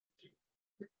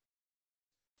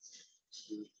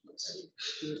There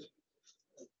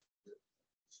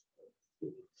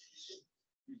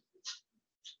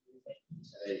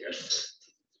you go.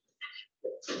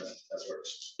 That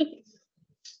works.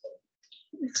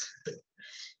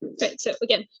 Right, so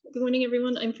again, good morning,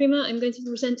 everyone. I'm Preema. I'm going to be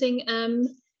presenting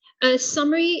a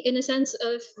summary, in a sense,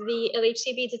 of the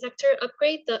LHCb detector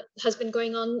upgrade that has been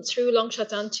going on through Long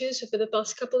Shutdown 2, so for the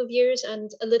past couple of years, and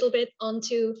a little bit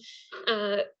onto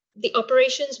the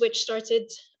operations, which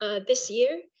started this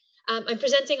year. I'm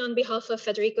presenting on behalf of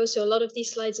Federico, so a lot of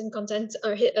these slides and content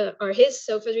are his.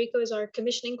 So Federico is our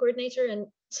commissioning coordinator, and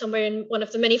somewhere in one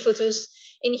of the many photos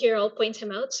in here, I'll point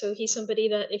him out. So he's somebody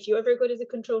that if you ever go to the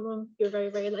control room, you're very,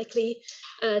 very likely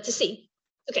to see.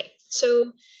 Okay,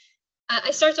 so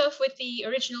I start off with the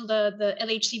original, the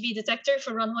LHCb detector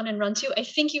for run 1 and run 2. I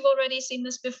think you've already seen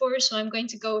this before, so I'm going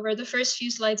to go over the first few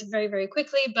slides very, very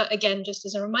quickly. But again, just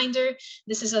as a reminder,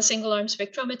 this is a single arm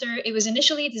spectrometer. It was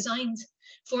initially designed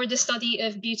for the study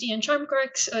of beauty and charm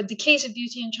quarks, decays of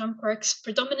beauty and charm quarks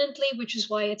predominantly, which is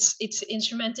why it's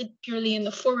instrumented purely in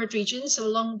the forward region, so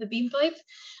along the beam pipe.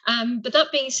 But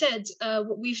that being said,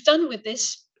 what we've done with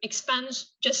this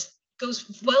expands, just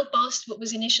goes well past what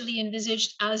was initially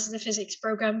envisaged as the physics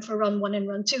program for run 1 and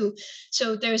run 2.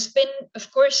 So there's been,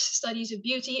 of course, studies of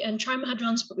beauty and charm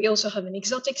hadrons, but we also have an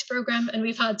exotics program, and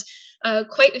we've had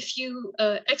quite a few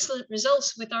excellent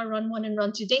results with our run 1 and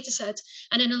run 2 dataset.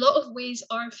 And in a lot of ways,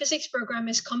 our physics program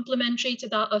is complementary to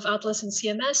that of Atlas and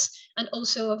CMS, and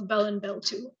also of Bell and Bell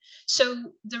 2.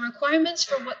 So the requirements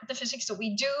for what the physics that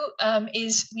we do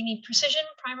is we need precision,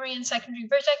 primary and secondary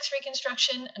vertex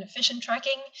reconstruction, and efficient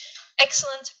tracking,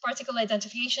 excellent particle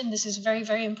identification. This is very,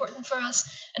 very important for us.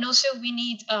 And also we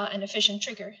need an efficient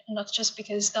trigger. And that's just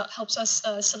because that helps us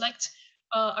select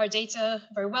our data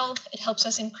very well. It helps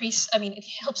us it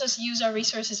helps us use our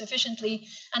resources efficiently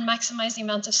and maximize the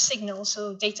amount of signal,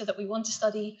 so data that we want to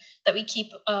study, that we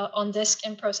keep on disk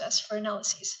and process for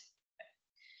analyses.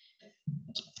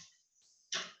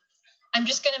 I'm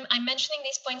mentioning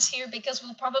these points here because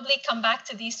we'll probably come back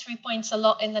to these 3 points a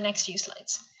lot in the next few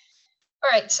slides. All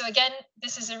right, so again,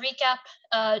 this is a recap.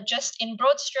 Just in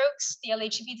broad strokes, the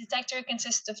LHCb detector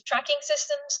consists of tracking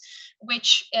systems,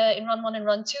 which in run 1 and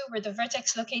run 2 were the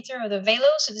vertex locator or the velo.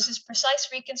 So this is precise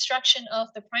reconstruction of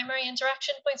the primary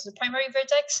interaction points, the primary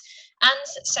vertex,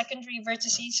 and secondary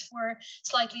vertices for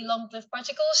slightly long-lived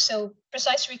particles. So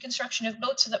precise reconstruction of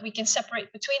both so that we can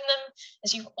separate between them.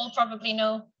 As you all probably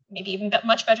know, maybe even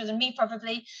much better than me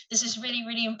probably, this is really,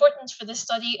 really important for the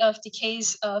study of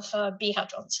decays of B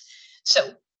hadrons.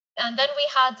 So, and then we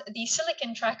had the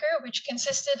silicon tracker, which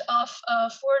consisted of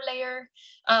a 4-layer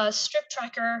strip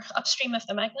tracker upstream of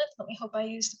the magnet. Let me hope I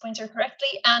used the pointer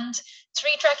correctly. And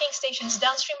 3 tracking stations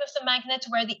downstream of the magnet,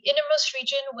 where the innermost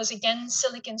region was again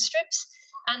silicon strips,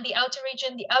 and the outer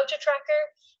region, the outer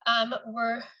tracker,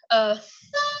 were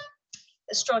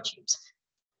straw tubes.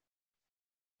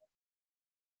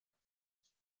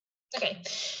 Okay,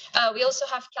 we also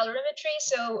have calorimetry,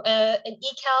 so an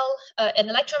eCal, an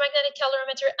electromagnetic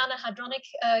calorimeter, and a hadronic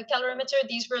calorimeter.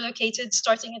 These were located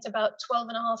starting at about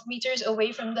 12.5 meters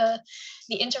away from the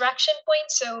interaction point.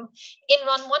 So in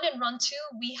run 1 and run 2,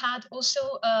 we had also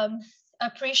a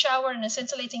pre-shower and a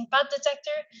scintillating pad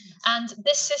detector. And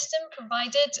this system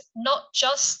provided not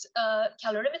just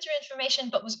calorimetry information,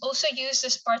 but was also used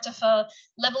as part of a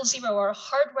level 0 or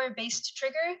hardware-based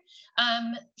trigger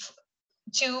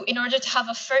in order to have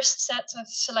a first set of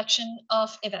selection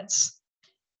of events.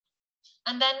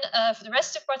 And then for the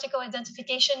rest of particle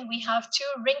identification, we have 2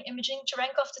 ring imaging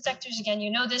Cherenkov detectors. Again,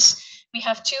 you know this. We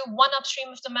have 2, one upstream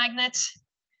of the magnet,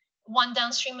 one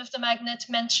downstream of the magnet,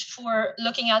 meant for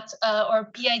looking at or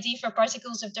PID for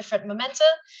particles of different momenta.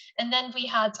 And then we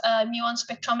had a muon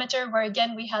spectrometer, where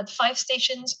again, we had 5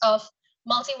 stations of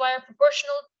multi-wire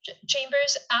proportional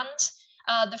chambers, and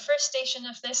the first station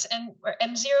of this, where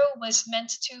M0 was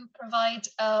meant to provide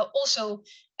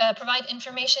provide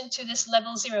information to this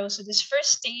level 0. So this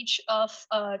first stage of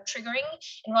triggering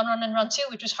in run 1 and run 2,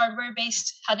 which was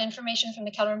hardware-based, had information from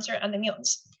the calorimeter and the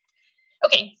muons.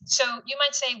 Okay, so you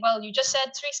might say, well, you just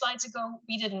said 3 slides ago,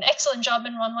 we did an excellent job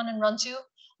in run 1 and run 2.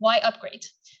 Why upgrade?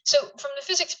 So from the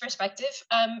physics perspective,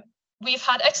 we've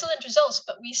had excellent results,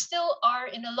 but we still are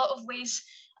in a lot of ways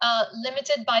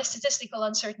limited by statistical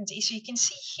uncertainty. So you can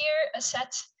see here a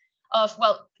set of,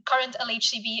 well, current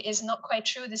LHCb is not quite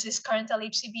true. This is current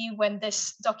LHCb when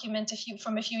this document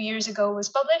from a few years ago was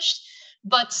published.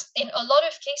 But in a lot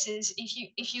of cases,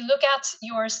 if you look at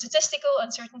your statistical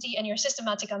uncertainty and your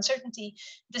systematic uncertainty,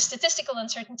 the statistical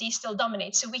uncertainty still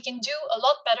dominates. So we can do a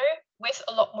lot better with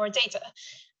a lot more data.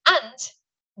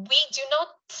 And we do not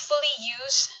fully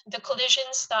use the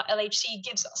collisions that LHC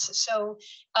gives us. So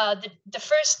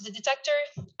the detector,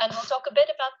 and we'll talk a bit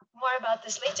more about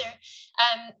this later,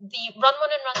 the run 1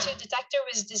 and run 2 detector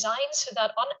was designed so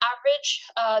that on average,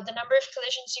 the number of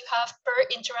collisions you have per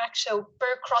interaction, so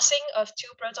per crossing of 2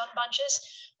 proton bunches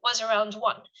was around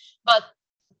 1. But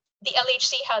the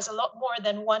LHC has a lot more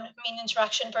than 1 mean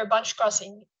interaction per bunch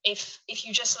crossing if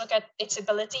you just look at its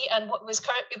ability and what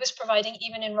it was providing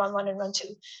even in run 1 and run 2.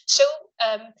 So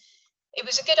it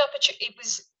was a good opportunity.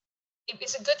 It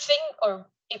was a good thing, or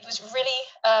it was really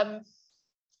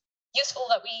useful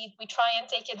that we try and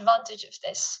take advantage of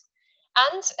this.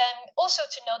 And also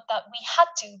to note that we had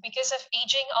to, because of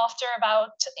aging after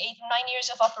about 8 or 9 years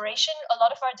of operation, a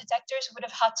lot of our detectors would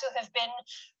have had to have been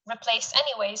replaced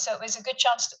anyway. So it was a good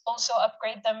chance to also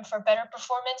upgrade them for better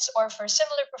performance or for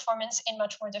similar performance in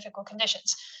much more difficult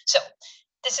conditions. So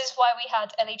this is why we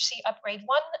had LHC Upgrade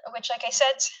 1, which, like I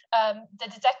said, the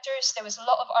detectors, there was a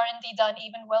lot of R&D done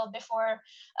even well before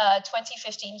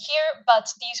 2015 here,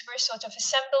 but these were sort of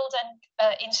assembled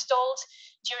and installed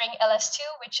during LS2,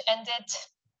 which ended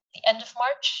the end of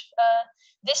March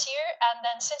this year. And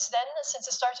then since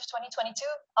the start of 2022,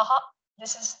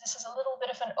 this is a little bit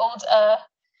of an old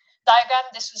diagram.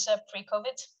 This was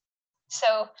pre-COVID.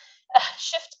 So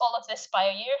shift all of this by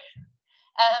a year.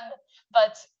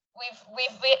 But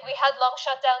we had long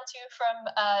shutdown too from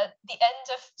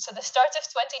the start of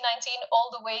 2019 all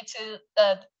the way to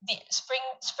the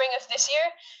spring of this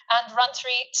year, and run 3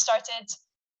 started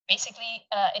basically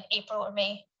in April or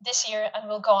May this year and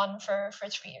will go on for 3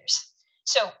 years.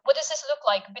 So what does this look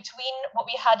like between what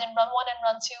we had in run 1 and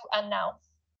run 2 and now?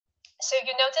 So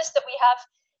you notice that we have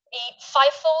a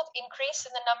 5-fold increase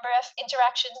in the number of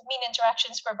mean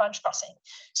interactions per bunch crossing.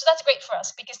 So that's great for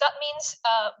us because that means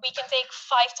we can take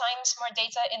 5 times more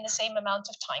data in the same amount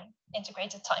of time,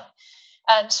 integrated time.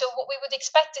 So what we would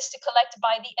expect is to collect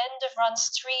by the end of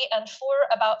runs 3 and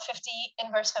 4 about 50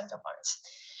 inverse femtobarns.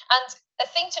 And a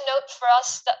thing to note for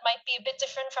us that might be a bit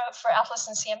different for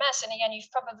Atlas and CMS, and again,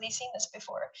 you've probably seen this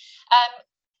before,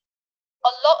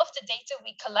 a lot of the data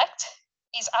we collect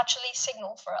is actually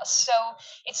signal for us. So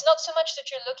it's not so much that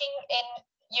you're looking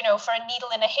for a needle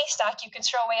in a haystack. You can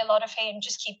throw away a lot of hay and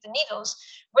just keep the needles.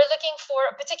 We're looking for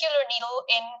a particular needle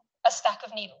in a stack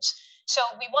of needles. So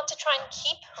we want to try and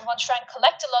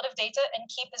collect a lot of data and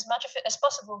keep as much of it as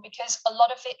possible because a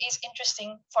lot of it is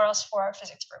interesting for us for our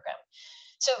physics program.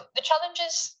 So the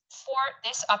challenges for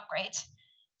this upgrade: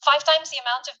 5 times the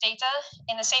amount of data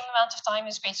in the same amount of time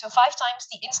is great. So 5 times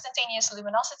the instantaneous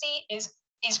luminosity is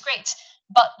great.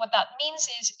 But what that means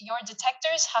is your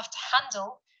detectors have to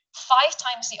handle 5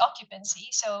 times the occupancy.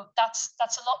 So that's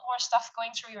a lot more stuff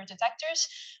going through your detectors,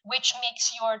 which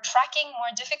makes your tracking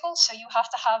more difficult. So you have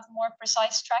to have more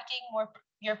precise tracking,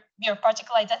 your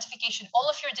particle identification. All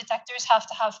of your detectors have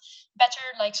to have better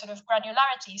sort of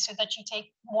granularity so that you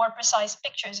take more precise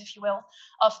pictures, if you will,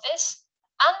 of this.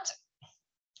 And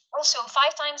also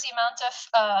 5 times the amount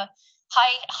of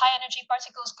high energy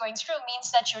particles going through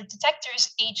means that your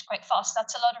detectors age quite fast.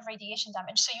 That's a lot of radiation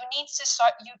damage. So you need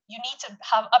to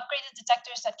have upgraded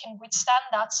detectors that can withstand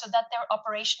that so that they're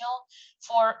operational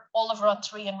for all of run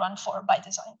 3 and run 4 by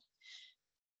design.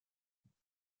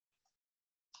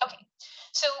 Okay,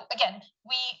 so again,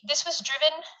 this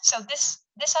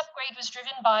upgrade was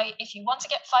driven by, if you want to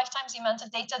get 5 times the amount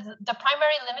of data, the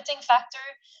primary limiting factor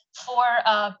for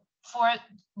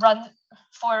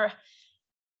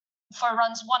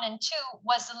runs 1 and 2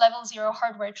 was the level 0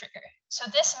 hardware trigger. So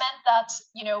this meant that,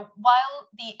 while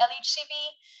the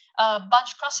LHCb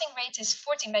bunch crossing rate is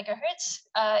 40 megahertz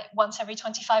once every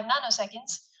 25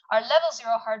 nanoseconds, our level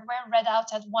 0 hardware read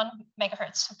out at 1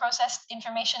 megahertz, so processed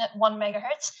information at 1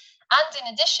 megahertz. And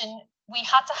in addition, we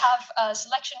had to have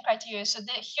selection criteria. So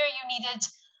here you needed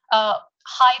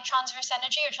high transverse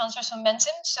energy or transverse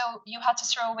momentum. So you had to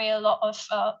throw away a lot of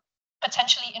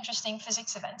potentially interesting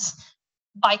physics events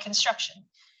by construction.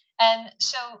 And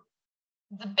so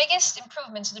the biggest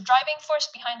improvements, the driving force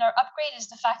behind our upgrade is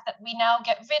the fact that we now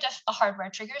get rid of a hardware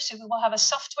trigger. So we will have a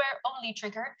software only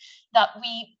trigger that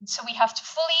we have to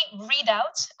fully read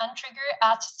out and trigger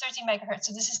at 30 megahertz.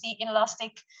 So this is the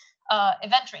inelastic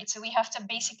event rate. So we have to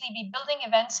basically be building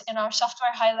events in our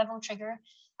software high level trigger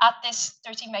at this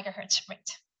 30 megahertz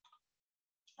rate.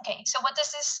 Okay, so what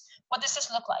does this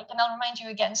look like? And I'll remind you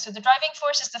again. So the driving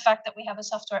force is the fact that we have a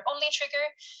software-only trigger.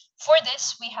 For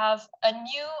this, we have a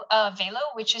new Velo,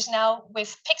 which is now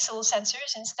with pixel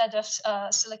sensors instead of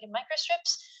silicon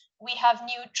microstrips. We have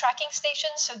new tracking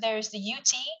stations. So there's the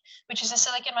UT, which is a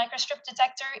silicon microstrip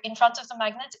detector in front of the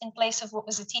magnet in place of what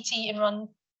was a TT in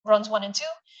runs 1 and 2.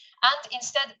 And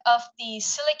instead of the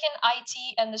silicon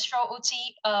IT and the straw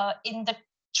OT in the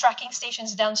tracking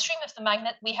stations downstream of the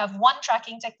magnet, we have one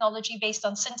tracking technology based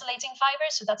on scintillating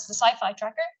fibers. So that's the SciFi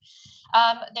tracker.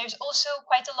 There's also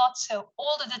quite a lot. So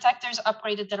all the detectors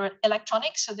upgraded that are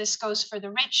electronic. So this goes for the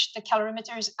rich, the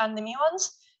calorimeters, and the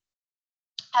muons.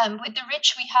 With the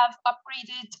rich, we have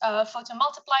upgraded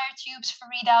photomultiplier tubes for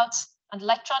readouts and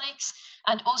electronics.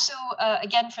 And also,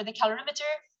 again, for the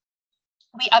calorimeter,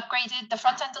 we upgraded the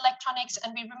front-end electronics,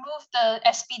 and we removed the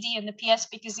SPD and the PS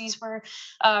because these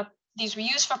were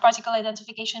used for particle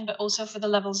identification, but also for the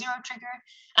level 0 trigger.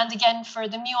 And again, for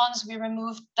the muons, we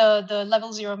removed the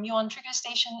level 0 muon trigger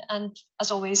station, and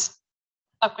as always,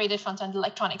 upgraded front-end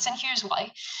electronics. And here's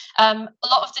why. A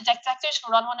lot of the detectors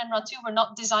for run 1 and run 2 were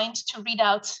not designed to read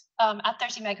out at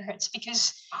 30 megahertz,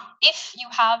 because if you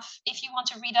want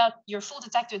to read out your full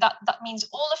detector, that means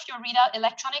all of your readout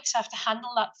electronics have to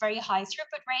handle that very high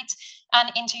throughput rate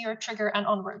and into your trigger and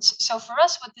onwards. So for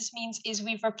us, what this means is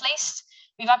we've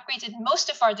upgraded most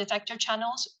of our detector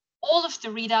channels, all of the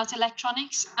readout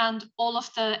electronics, and all of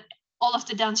the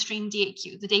downstream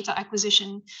DAQ, the data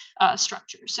acquisition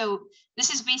structure. So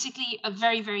this is basically a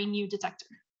very, very new detector.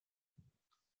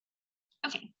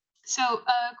 Okay, so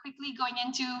quickly going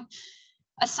into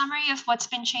a summary of what's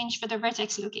been changed for the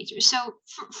vertex locators. So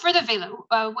for the Velo,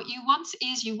 what you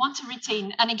want to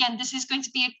retain, and again, this is going to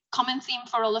be a common theme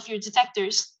for all of your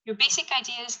detectors. Your basic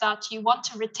idea is that you want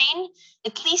to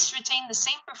at least retain the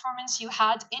same performance you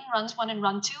had in runs 1 and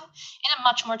run 2 in a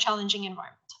much more challenging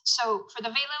environment. So for the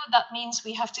Velo, that means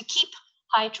we have to keep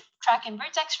high track and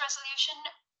vertex resolution,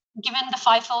 given the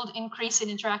 5-fold increase in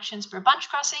interactions per bunch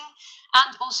crossing.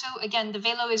 And also, again, the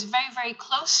Velo is very, very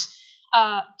close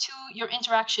to your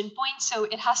interaction point, so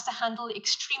it has to handle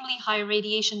extremely high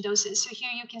radiation doses. So here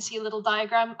you can see a little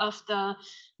diagram of the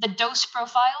dose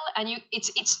profile, and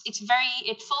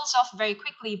it falls off very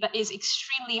quickly, but is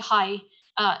extremely high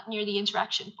near the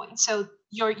interaction point. So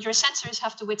your sensors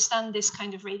have to withstand this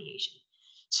kind of radiation.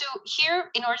 So here,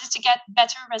 in order to get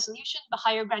better resolution, but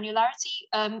higher granularity,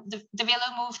 the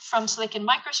Velo moved from silicon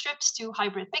microstrips to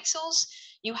hybrid pixels.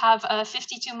 You have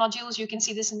 52 modules. You can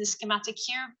see this in the schematic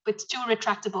here with 2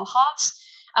 retractable halves.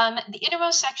 The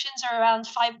innermost sections are around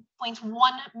 5.1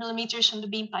 millimeters from the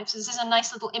beam pipe. So this is a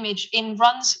nice little image. In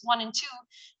runs 1 and 2,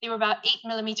 they were about 8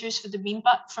 millimeters from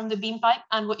the beam pipe.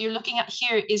 And what you're looking at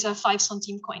here is a 5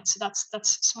 centime coin. So that's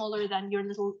smaller than your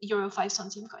little Euro 5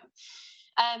 centime coin.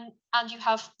 And you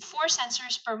have 4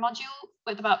 sensors per module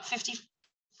with about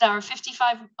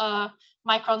 55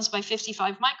 microns by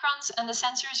 55 microns, and the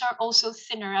sensors are also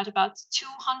thinner at about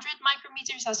 200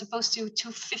 micrometers as opposed to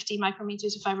 250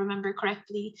 micrometers, if I remember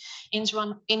correctly, in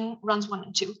runs 1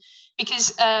 and 2.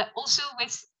 Because also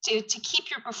to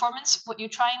keep your performance, what you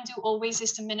try and do always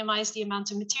is to minimize the amount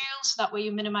of materials. That way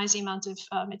you minimize the amount of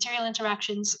material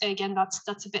interactions. Again,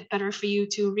 that's a bit better for you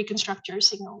to reconstruct your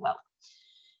signal well.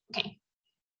 Okay.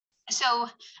 So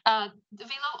the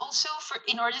Velo also,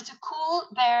 in order to cool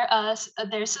their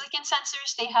silicon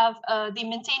sensors, they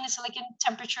maintain the silicon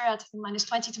temperature at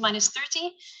 -20 to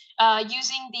 -30,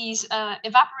 using these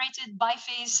evaporated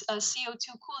biphase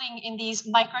CO2 cooling in these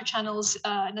microchannels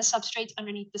in the substrate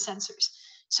underneath the sensors.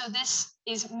 So this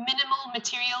is minimal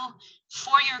material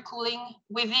for your cooling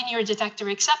within your detector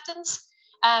acceptance.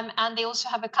 And they also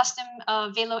have a custom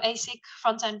Velo ASIC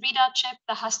front-end readout chip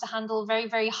that has to handle very,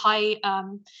 very high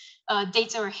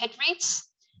data or hit rates.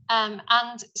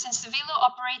 And since the Velo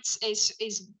operates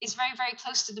is very, very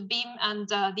close to the beam and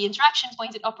the interaction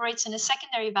point, it operates in a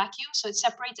secondary vacuum. So it's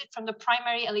separated from the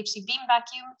primary LHC beam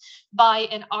vacuum by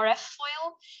an RF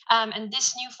foil. And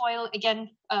this new foil, again,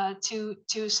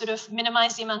 to sort of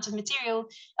minimize the amount of material,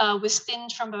 was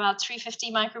thinned from about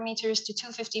 350 micrometers to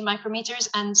 250 micrometers,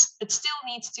 and it still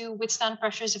needs to withstand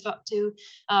pressures of up to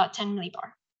 10 millibar.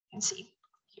 You can see.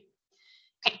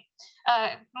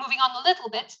 Moving on a little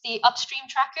bit, the upstream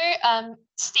tracker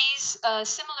stays a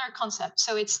similar concept.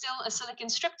 So it's still a silicon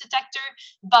strip detector,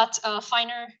 but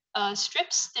finer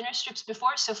strips, thinner strips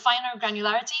before, so finer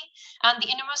granularity. And the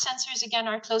innermost sensors, again,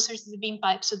 are closer to the beam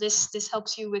pipe. So this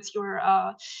helps you with your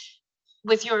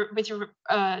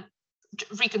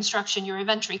reconstruction, your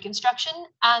event reconstruction.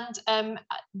 And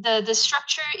the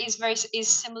structure is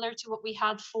similar to what we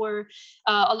had for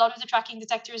a lot of the tracking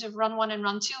detectors of run 1 and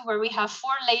run 2, where we have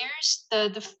 4 layers.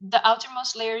 The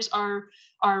outermost layers are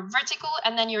vertical,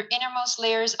 and then your innermost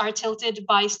layers are tilted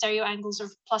by stereo angles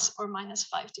of plus or minus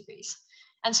 5 degrees.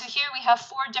 And so here we have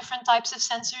 4 different types of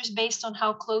sensors based on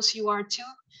how close you are to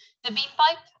the beam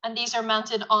pipe, and these are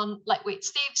mounted on lightweight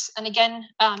staves. And again,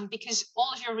 because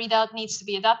all of your readout needs to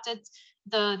be adapted,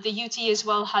 the UT as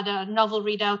well had a novel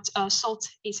readout salt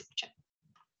ASIC chip.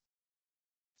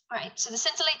 All right, so the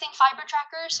scintillating fiber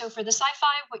tracker. So for the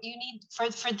sci-fi, what you need for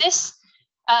this,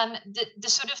 the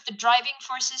sort of the driving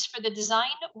forces for the design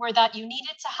were that you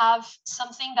needed to have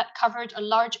something that covered a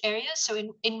large area. So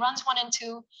in runs 1 and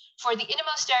 2, for the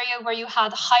innermost area where you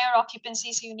had higher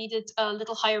occupancy, so you needed a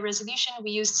little higher resolution,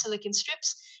 we used silicon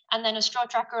strips, and then a straw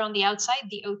tracker on the outside,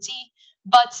 the OT.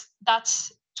 But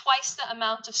that's twice the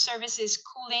amount of services,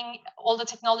 cooling, all the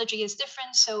technology is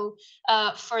different. So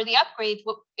for the upgrade,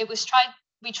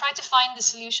 we tried to find the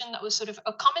solution that was sort of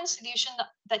a common solution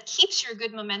that keeps your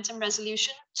good momentum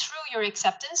resolution through your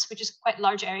acceptance, which is quite a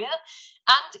large area.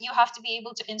 And you have to be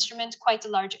able to instrument quite a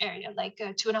large area, like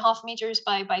 2.5 meters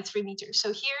by 3 meters.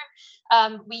 So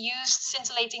here we used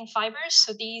scintillating fibers.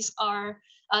 So these are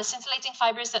scintillating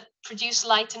fibers that produce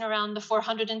light in around the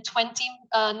 420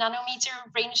 nanometer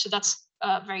range. So that's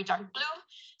very dark blue.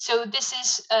 So this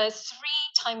is 3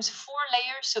 times 4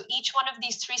 layers. So each one of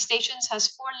these 3 stations has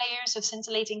 4 layers of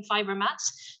scintillating fiber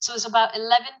mats. So it's about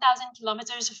 11,000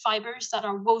 kilometers of fibers that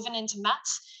are woven into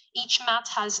mats. Each mat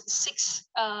has 6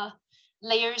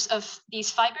 layers of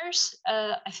these fibers.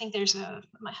 I think I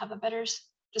might have a better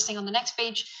listing on the next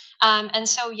page. And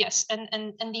so yes, and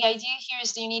the idea here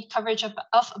is that you need coverage of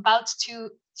about 2-3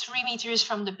 meters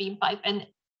from the beam pipe. And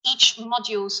each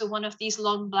module, so one of these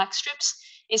long black strips,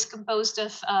 is composed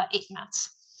of 8 mats.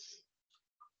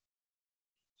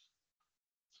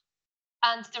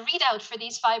 And the readout for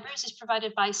these fibers is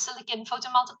provided by silicon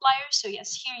photomultipliers. So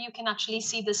yes, here you can actually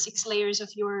see the 6 layers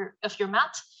of your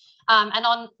mat. And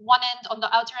on one end, on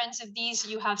the outer ends of these,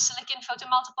 you have silicon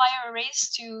photomultiplier arrays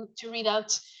to read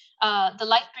out the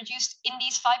light produced in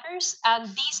these fibers. And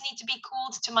these need to be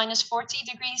cooled to -40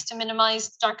 degrees to minimize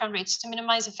dark-on rates, to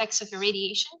minimize effects of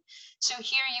irradiation. So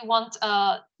here you want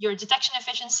your detection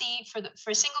efficiency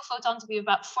for a single photon to be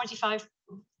about 45%.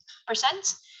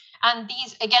 And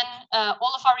these, again,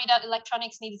 all of our readout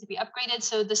electronics needed to be upgraded.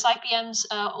 So the SciPMs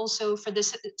also for the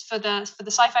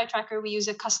sci-fi tracker, we use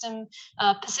a custom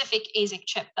Pacific ASIC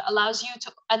chip that allows you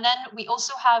to, and then we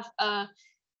also have a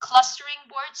clustering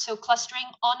board, so clustering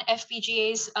on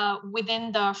FPGAs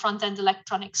within the front-end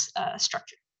electronics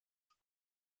structure.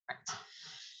 Right.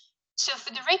 So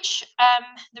for the rich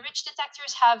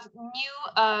detectors have new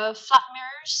flat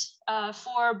mirrors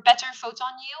for better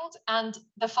photon yield, and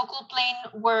the focal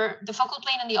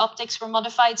plane and the optics were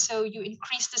modified, so you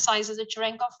increase the size of the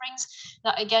Cherenkov rings.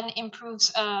 That again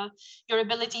improves your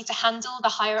ability to handle the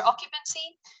higher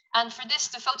occupancy. And for this,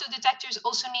 the photodetectors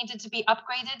also needed to be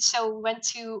upgraded, so we went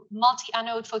to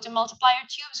multi-anode photomultiplier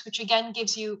tubes, which again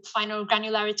gives you finer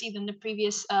granularity than the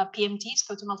previous PMTs,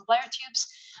 photomultiplier tubes.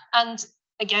 And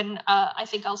again, I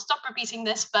think I'll stop repeating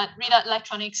this, but readout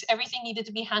electronics, everything needed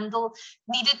to be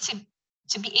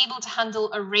to be able to handle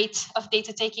a rate of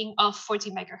data taking of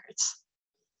 40 megahertz.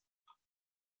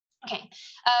 Okay,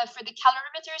 for the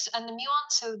calorimeters and the muon,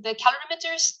 so the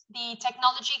calorimeters, the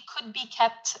technology could be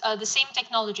kept, the same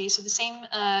technology, so the same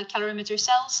calorimeter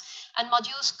cells and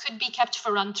modules could be kept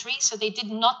for run 3, so they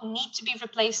did not need to be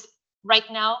replaced right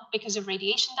now because of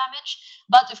radiation damage,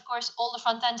 but of course all the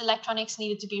front-end electronics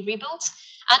needed to be rebuilt,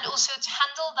 and also to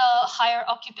handle the higher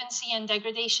occupancy and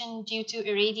degradation due to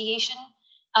irradiation,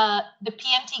 the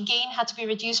PMT gain had to be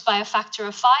reduced by a factor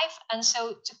of 5, and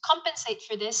so to compensate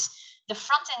for this, the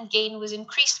front-end gain was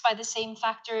increased by the same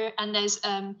factor, and there's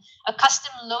a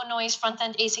custom low-noise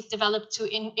front-end ASIC developed to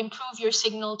improve your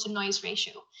signal-to-noise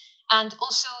ratio. And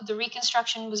also the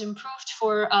reconstruction was improved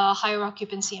for a higher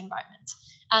occupancy environment.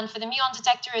 And for the muon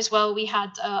detector as well, we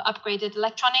had upgraded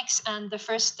electronics, and the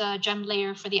first gem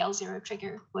layer for the L0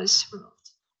 trigger was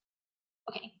removed.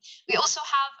 Okay, we also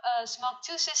have a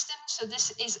SMOG-2 system. So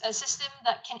this is a system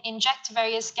that can inject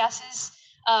various gases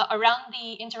around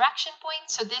the interaction point.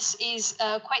 So this is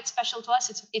quite special to us.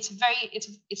 It's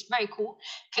very cool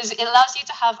because it allows you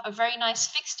to have a very nice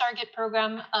fixed target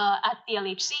program at the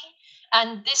LHC.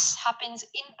 And this happens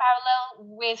in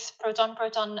parallel with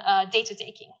proton-proton data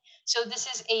taking. So this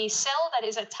is a cell that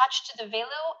is attached to the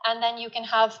velo, and then you can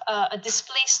have a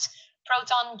displaced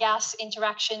proton gas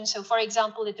interaction. So for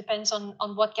example, it depends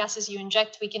on what gases you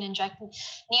inject. We can inject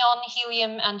neon,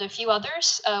 helium, and a few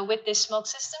others with this SMOG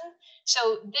system.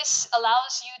 So this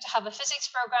allows you to have a physics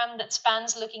program that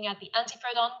spans looking at the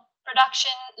antiproton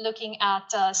production, looking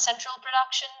at central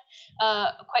production,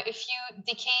 quite a few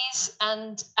decays,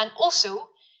 and also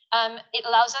it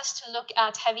allows us to look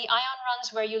at heavy ion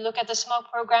runs where you look at the SMOG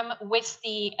program with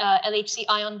the LHC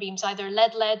ion beams, either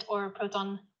lead-lead or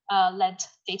proton-lead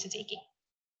data taking.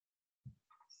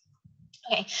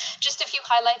 Okay, just a few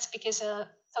highlights because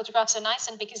photographs are nice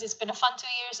and because it's been a fun 2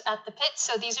 years at the pit.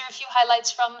 So these are a few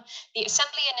highlights from the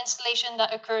assembly and installation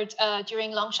that occurred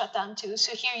during long shutdown 2.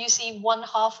 So here you see one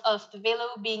half of the velo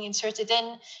being inserted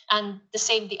in, and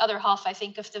the other half, I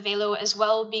think, of the velo as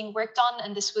well being worked on.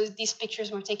 And these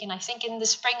pictures were taken, I think, in the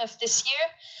spring of this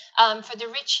year. For the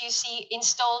Rich, you see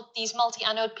installed these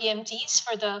multi-anode PMTs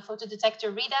for the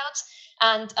photodetector readouts,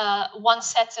 and one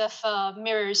set of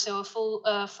mirrors, so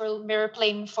a full mirror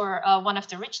plane for one of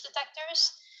the Rich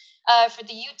detectors. For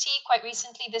the UT, quite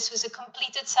recently, this was a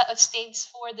completed set of states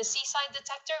for the Seaside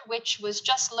detector, which was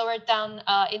just lowered down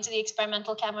into the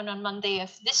experimental cabin on Monday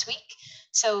of this week.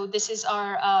 So this is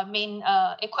our main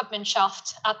equipment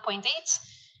shaft at point 8.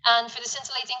 And for the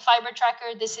scintillating fiber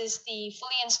tracker, this is the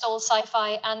fully installed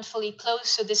Sci-Fi and fully closed.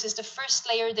 So this is the first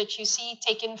layer that you see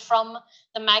taken from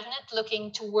the magnet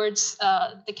looking towards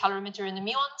the calorimeter and the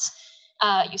muons.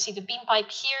 You see the beam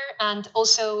pipe here, and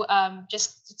also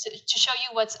just to show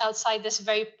you what's outside this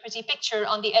very pretty picture,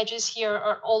 on the edges here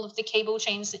are all of the cable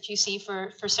chains that you see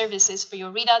for services, for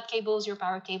your readout cables, your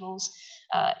power cables,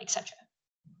 etc.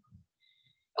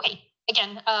 Okay,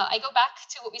 again, I go back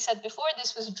to what we said before.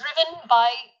 This was driven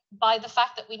by the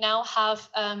fact that we now have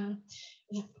a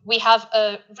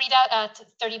readout at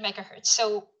 30 megahertz.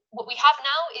 So what we have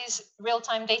now is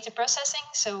real-time data processing.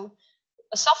 So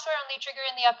a software-only trigger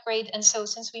in the upgrade, and so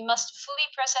since we must fully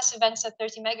process events at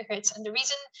 30 megahertz, and the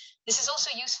reason this is also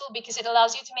useful because it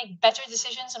allows you to make better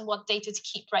decisions on what data to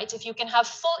keep, right? If you can have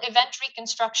full event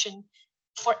reconstruction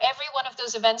for every one of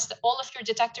those events, all of your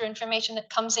detector information that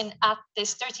comes in at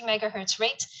this 30 megahertz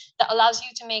rate, that allows you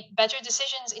to make better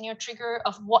decisions in your trigger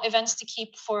of what events to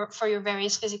keep for your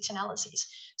various physics analyses.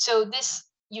 So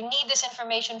you need this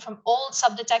information from all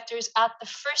sub-detectors at the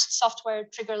first software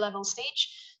trigger level stage.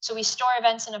 So we store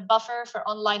events in a buffer for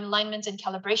online alignment and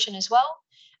calibration as well.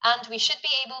 And we should be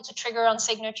able to trigger on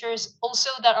signatures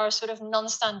also that are sort of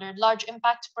non-standard, large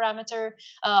impact parameter,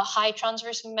 high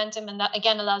transverse momentum, and that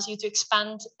again allows you to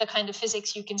expand the kind of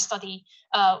physics you can study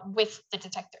with the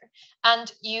detector.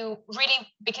 And you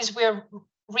really, because we're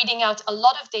reading out a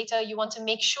lot of data, you want to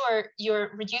make sure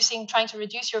you're trying to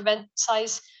reduce your event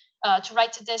size to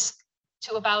write to disk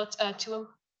to about 2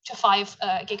 to 5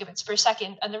 gigabits per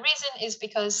second. And the reason is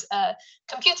because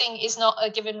computing is not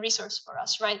a given resource for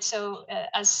us, right? So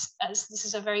as this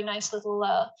is a very nice little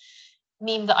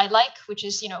meme that I like, which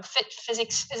is, fit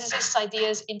physicists'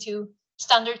 ideas into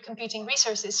standard computing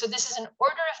resources. So this is an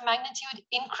order of magnitude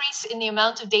increase in the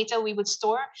amount of data we would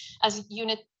store as a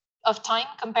unit of time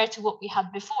compared to what we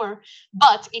had before.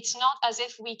 But it's not as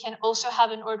if we can also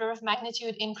have an order of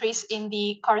magnitude increase in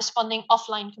the corresponding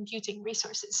offline computing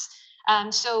resources.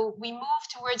 So we moved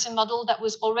towards a model that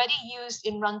was already used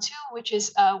in run 2, which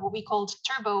is what we called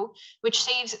turbo, which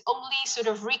saves only sort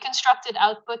of reconstructed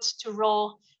outputs to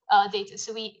raw data.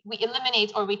 So we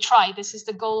eliminate, or we try, this is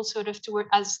the goal sort of toward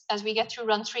as we get through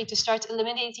run 3, to start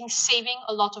eliminating saving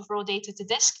a lot of raw data to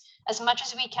disk. As much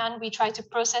as we can, we try to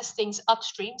process things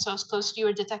upstream, so as close to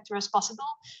your detector as possible,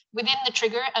 within the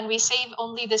trigger, and we save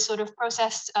only this sort of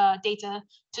processed data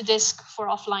to disk for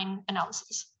offline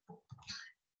analysis.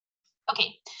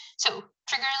 Okay, so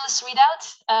triggerless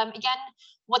readout. Again,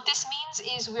 what this means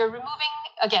is we're removing,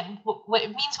 again, what it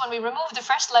means when we remove the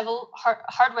first level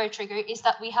hardware trigger is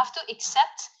that we have to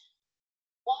accept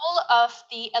all of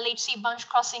the LHC bunch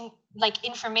crossing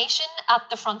information at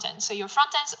the front end. So your front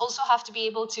ends also have to be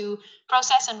able to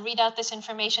process and read out this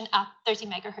information at 30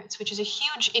 megahertz, which is a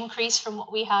huge increase from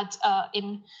what we had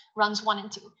in runs 1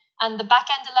 and 2. And the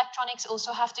back-end electronics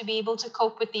also have to be able to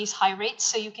cope with these high rates.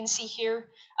 So you can see here,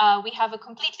 we have a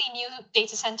completely new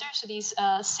data center. So these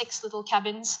 6 little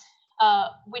cabins,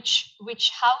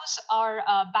 which house our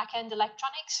back-end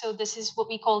electronics. So this is what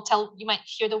we call you might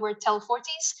hear the word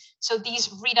TEL40s. So these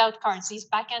readout cards, these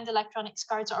back-end electronics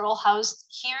cards are all housed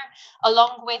here,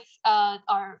 along with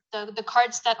the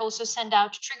cards that also send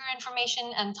out trigger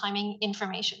information and timing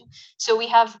information. So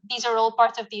these are all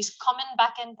part of these common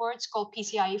back-end boards called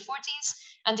PCIe 40s.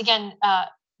 And again,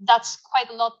 that's quite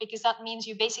a lot, because that means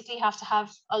you basically have to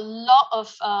have a lot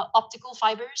of optical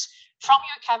fibers from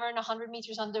your cavern 100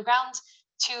 meters underground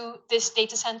to this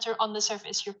data center on the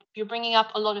surface. You're bringing up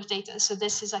a lot of data. So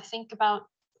this is, I think, about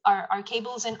our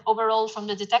cables and overall from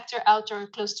the detector out are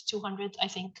close to 200, I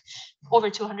think, over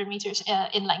 200 meters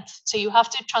in length. So you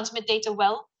have to transmit data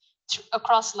well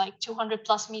across 200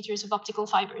 plus meters of optical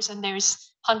fibers, and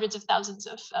there's hundreds of thousands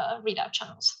of readout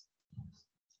channels.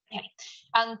 Okay.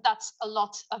 And that's a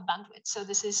lot of bandwidth. So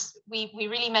this is, we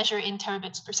really measure in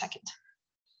terabits per second.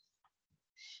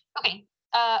 Okay,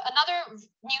 another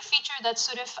new feature that's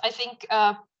sort of, I think,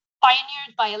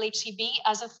 pioneered by LHCb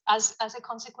as a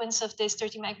consequence of this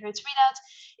 30 megahertz readout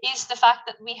is the fact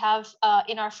that we have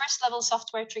in our first level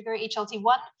software trigger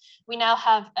HLT1, we now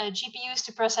have GPUs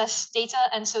to process data,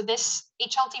 and so this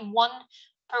HLT1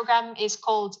 program is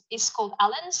called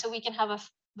Allen. So we can have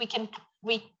we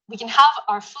can have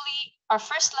our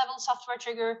first level software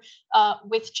trigger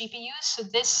with GPUs. So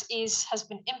this has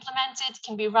been implemented,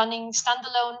 can be running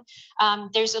standalone.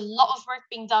 There's a lot of work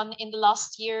being done in the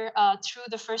last year through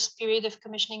the first period of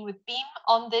commissioning with Beam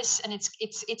on this, and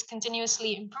it's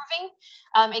continuously improving.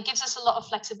 It gives us a lot of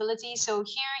flexibility. So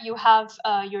here you have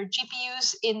your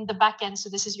GPUs in the backend. So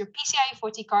this is your PCIe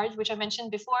 40 card, which I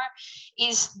mentioned before,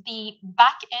 is the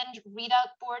backend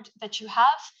readout board that you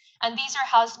have. And these are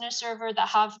housed in a server that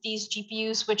have these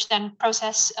GPUs, which then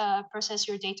process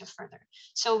your data further.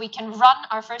 So we can run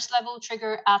our first level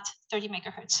trigger at 30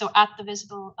 megahertz, so at the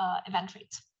visible event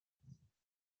rate.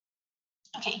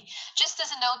 Okay, just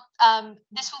as a note,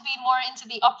 this will be more into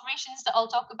the operations that I'll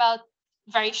talk about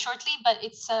very shortly, but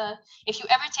it's if you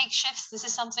ever take shifts, this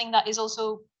is something that is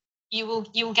also you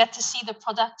will get to see the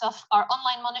product of our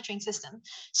online monitoring system.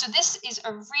 So this is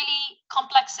a really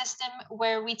complex system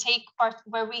where we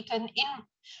can in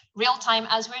real time,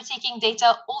 as we're taking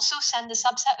data, also send a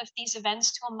subset of these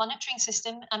events to a monitoring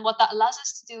system. And what that allows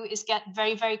us to do is get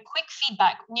very, very quick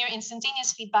feedback, near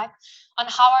instantaneous feedback on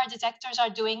how our detectors are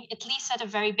doing, at least at a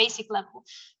very basic level.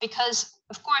 Because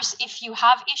of course, if you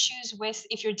have issues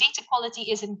if your data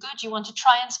quality isn't good, you want to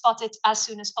try and spot it as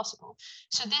soon as possible.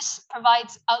 So this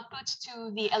provides output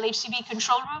to the LHCb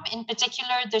control room, in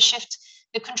particular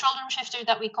the control room shifter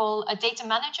that we call a data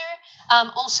manager,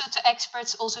 also to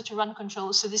experts, also to run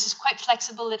controls. So this is quite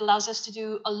flexible. It allows us to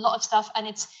do a lot of stuff, and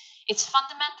it's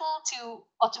fundamental to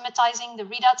automatizing the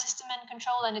readout system and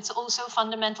control, and it's also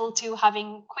fundamental to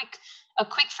having a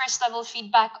quick first level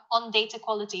feedback on data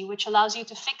quality, which allows you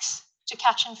to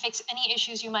catch and fix any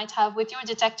issues you might have with your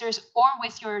detectors or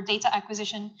with your data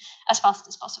acquisition as fast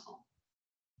as possible.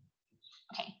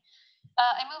 Okay.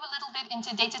 I move a little bit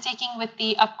into data taking with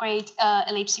the upgrade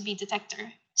LHCb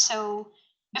detector. So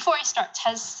before I start,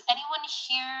 has anyone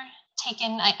here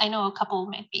taken, I know a couple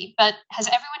might be, but has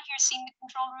everyone here seen the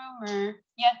control room or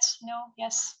yet? No?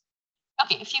 Yes?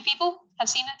 Okay, a few people have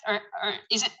seen it, or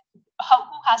is it,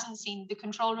 who hasn't seen the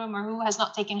control room or who has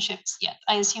not taken shifts yet?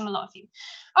 I assume a lot of you.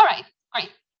 All right, great.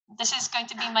 This is going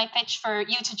to be my pitch for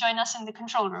you to join us in the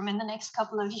control room in the next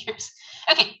couple of years.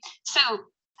 Okay, so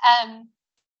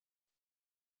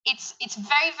it's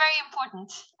very, very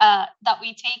important that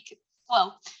we take,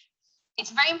 well,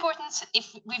 it's very important.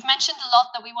 If we've mentioned a lot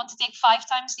that we want to take 5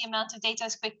 times the amount of data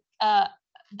as quick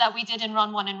that we did in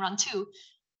run 1 and run 2.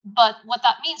 But what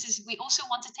that means is we also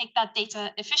want to take that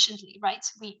data efficiently, right?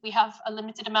 We have a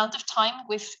limited amount of time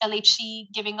with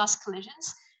LHC giving us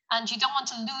collisions, and you don't want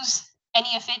to lose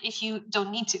any of it if you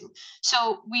don't need to.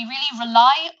 So we really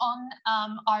rely on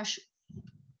a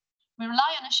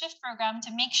shift program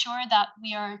to make sure that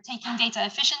we are taking data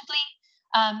efficiently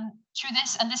through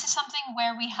this. And this is something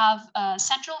where we have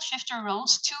central shifter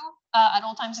roles, 2 at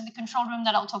all times in the control room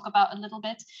that I'll talk about a little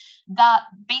bit, that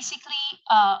basically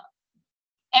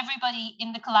everybody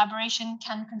in the collaboration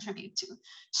can contribute to.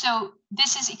 So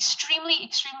this is extremely,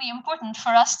 extremely important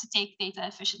for us to take data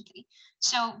efficiently.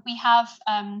 So we have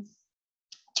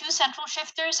 2 central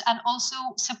shifters, and also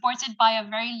supported by a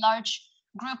very large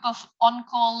group of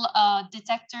on-call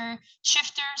detector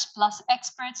shifters, plus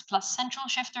experts, plus central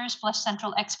shifters, plus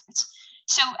central experts.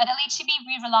 So at LHCb,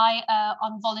 we rely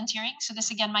on volunteering. So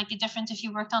this again might be different if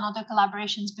you worked on other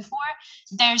collaborations before.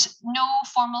 There's no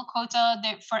formal quota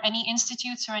there for any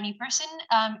institutes or any person.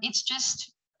 It's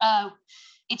just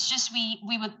we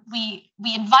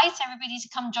invite everybody to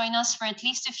come join us for at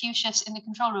least a few shifts in the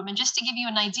control room. And just to give you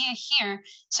an idea here,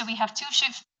 so we have 2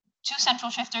 central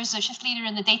shifters, the shift leader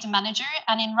and the data manager.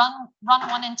 And in run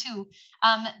 1 and 2,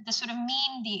 the sort of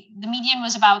the median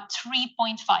was about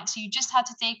 3.5. So you just had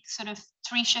to take sort of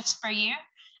 3 shifts per year.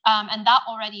 And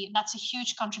that's a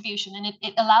huge contribution. And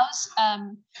it allows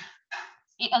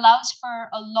for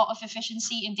a lot of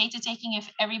efficiency in data taking if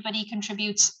everybody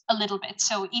contributes a little bit.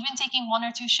 So even taking 1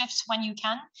 or 2 shifts when you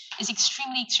can is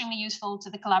extremely, extremely useful to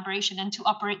the collaboration and to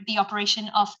the operation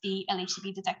of the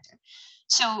LHCb detector.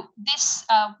 So this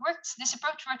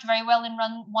approach worked very well in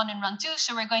run 1 and run 2.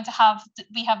 So we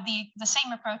have the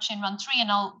same approach in run 3, and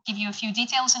I'll give you a few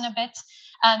details in a bit.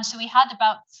 So we had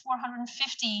about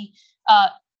 450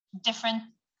 different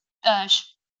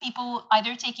people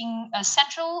either taking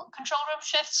central control room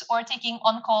shifts or taking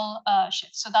on-call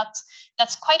shifts. So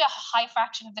that's quite a high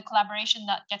fraction of the collaboration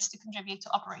that gets to contribute to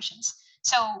operations.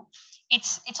 So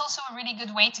it's also a really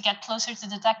good way to get closer to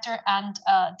detector and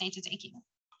data taking.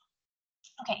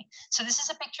 Okay, so this is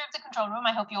a picture of the control room.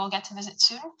 I hope you all get to visit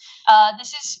soon.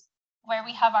 This is where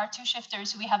we have our two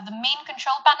shifters. We have the main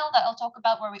control panel that I'll talk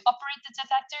about, where we operate the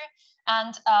detector,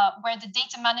 and where the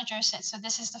data manager sits. So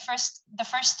this is the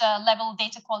first level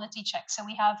data quality check. So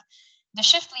we have the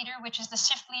shift leader, which is the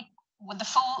shift lead. The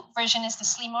full version is the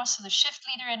SLEMO, so the shift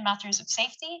leader in matters of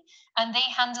safety, and they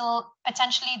handle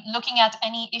potentially looking at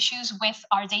any issues with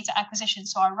our data acquisition,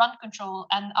 so our run control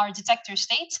and our detector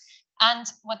state. And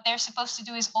what they're supposed to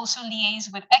do is also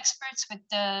liaise with experts, with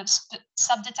the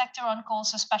sub-detector on call,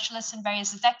 so specialists in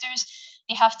various detectors.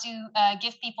 They have to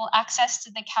give people access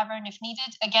to the cavern if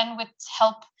needed, again, with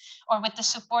help or with the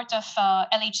support of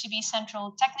LHCb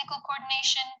Central Technical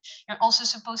Coordination. You're also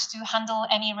supposed to handle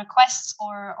any requests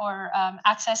or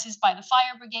accesses by the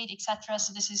fire brigade, etc.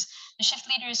 So this is the shift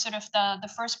leader is sort of the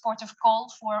first port of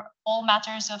call for all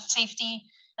matters of safety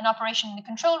and operation in the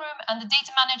control room, and the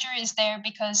data manager is there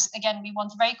because, again, we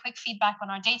want very quick feedback on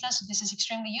our data, so this is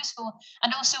extremely useful.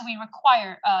 And also we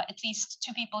require at least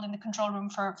 2 people in the control room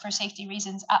for safety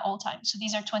reasons at all times. So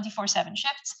these are 24/7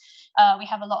 shifts. We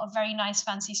have a lot of very nice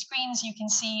fancy screens. You can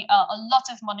see a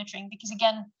lot of monitoring because,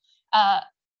 again,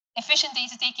 efficient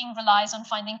data taking relies on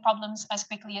finding problems as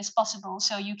quickly as possible.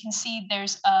 So you can see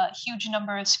there's a huge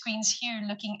number of screens here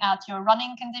looking at your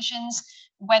running conditions,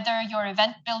 whether your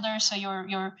event builder, so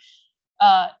your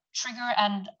trigger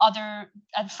and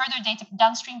further data,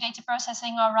 downstream data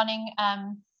processing are running.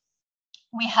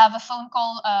 We have a phone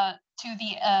call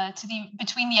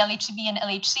between the LHCb and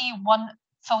LHC, one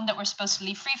phone that we're supposed to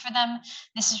leave free for them.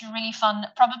 This is really fun.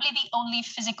 Probably the only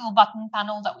physical button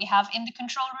panel that we have in the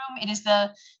control room. It is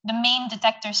the main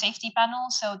detector safety panel.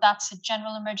 So that's a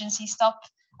general emergency stop.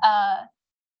 I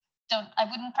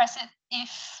wouldn't press it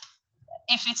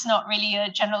if it's not really a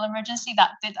general emergency.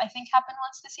 That did, I think, happen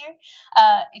once this year.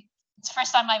 It's the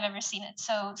first time I've ever seen it.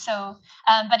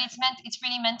 But it's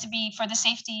really meant to be for the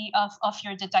safety of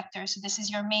your detector. So this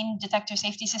is your main detector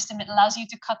safety system. It allows you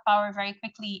to cut power very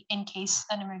quickly in case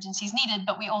an emergency is needed,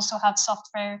 but we also have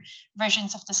software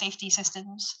versions of the safety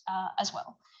systems as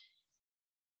well.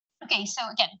 Okay, so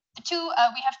again,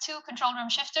 we have 2 control room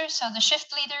shifters. So the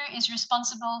shift leader is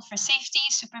responsible for safety,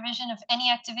 supervision of any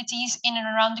activities in and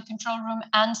around the control room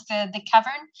and the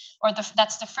cavern, or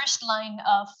that's the first line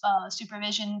of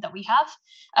supervision that we have.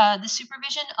 The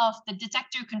supervision of the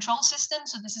detector control system.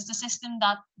 So this is the system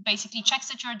that basically checks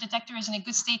that your detector is in a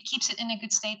good state, keeps it in a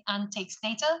good state, and takes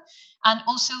data. And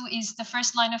also is the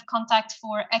first line of contact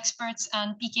for experts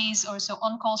and PKs, or so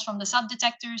on calls from the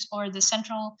sub-detectors or the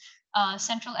central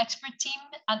expert team,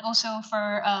 and also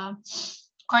for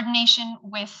coordination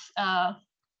with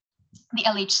the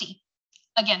LHC,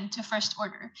 again, to first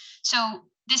order. So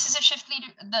this is a shift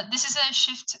leader. This is a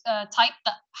shift type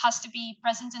that has to be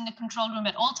present in the control room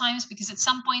at all times, because at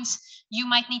some points you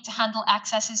might need to handle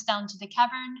accesses down to the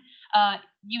cavern.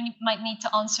 You might need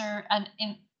to answer and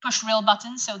push real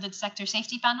buttons, so the detector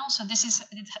safety panel. So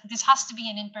this has to be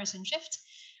an in-person shift.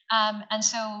 And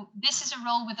so this is a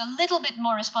role with a little bit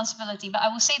more responsibility, but I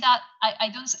will say that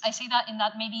I say that in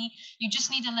that maybe you just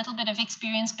need a little bit of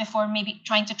experience before maybe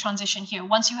trying to transition here.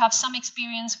 Once you have some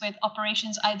experience with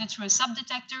operations, either through a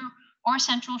sub-detector or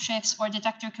central shifts or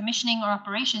detector commissioning or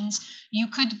operations, you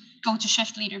could go to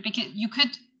shift leader, because you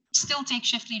could still take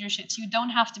shift leaderships. You don't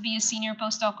have to be a senior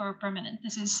postdoc or a permanent.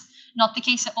 This is not the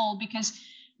case at all, because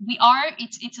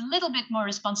it's a little bit more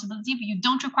responsibility, but you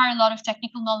don't require a lot of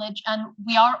technical knowledge, and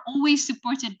we are always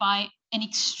supported by an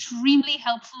extremely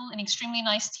helpful and extremely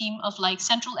nice team of like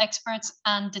central experts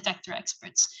and detector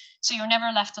experts. So you're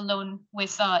never left alone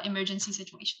with emergency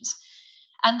situations.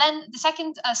 And then the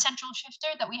second central shifter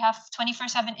that we have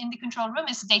 24/7 in the control room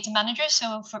is the data manager.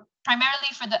 So primarily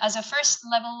as a first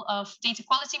level of data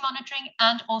quality monitoring,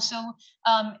 and also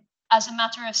as a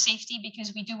matter of safety,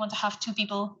 because we do want to have 2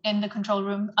 people in the control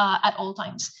room at all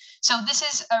times. So this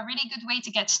is a really good way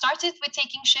to get started with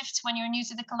taking shifts when you're new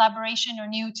to the collaboration or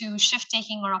new to shift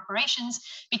taking or operations,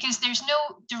 because there's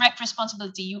no direct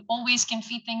responsibility. You always can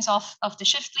feed things off of the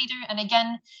shift leader. And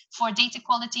again, for data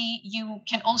quality, you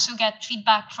can also get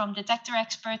feedback from detector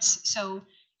experts. So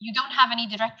you don't have any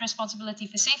direct responsibility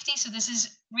for safety. So this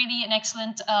is really an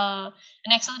excellent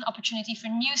opportunity for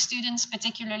new students,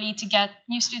 particularly to get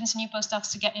new students and new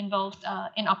postdocs to get involved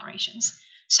in operations.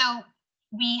 So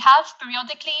we have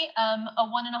periodically a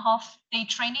 1.5-day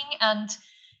training,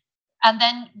 and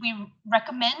then we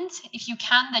recommend, if you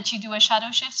can, that you do a shadow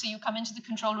shift. So you come into the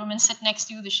control room and sit next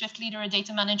to the shift leader or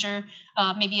data manager,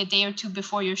 maybe a day or 2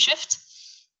 before your shift.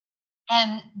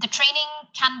 And the training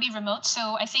can be remote.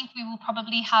 So I think we will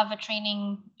probably have a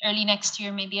training early next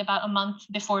year, maybe about a month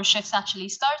before shifts actually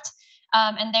start.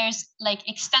 And there's like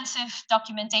extensive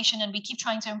documentation, and we keep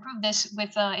trying to improve this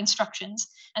with instructions.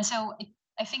 And so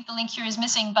I think the link here is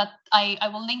missing, but I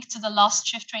will link to the last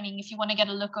shift training if you want to get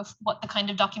a look of what the kind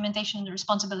of documentation and the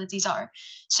responsibilities are.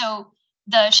 So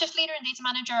the shift leader and data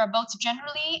manager are both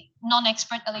generally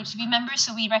non-expert LHCb members,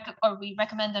 so we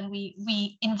recommend and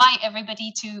we invite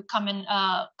everybody to come and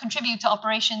contribute to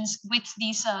operations with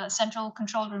these central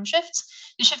control room shifts.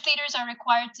 The shift leaders are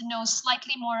required to know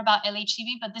slightly more about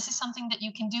LHCb, but this is something that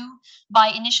you can do by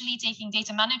initially taking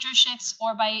data manager shifts,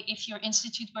 or by, if your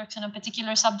institute works on a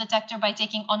particular subdetector, by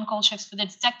taking on-call shifts for the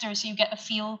detector, so you get a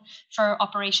feel for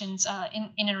operations in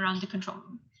and around the control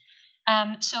room.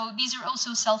 So these are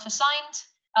also self-assigned.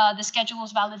 The schedule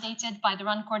is validated by the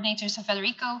run coordinator, so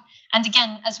Federico. And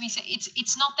again, as we say,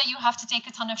 it's not that you have to take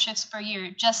a ton of shifts per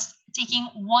year. Just taking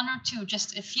one or two,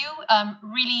 just a few,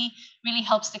 really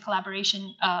helps the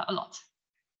collaboration a lot.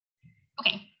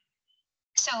 Okay.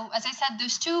 So as I said,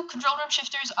 those two control room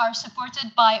shifters are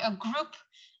supported by a group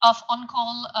of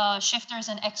on-call shifters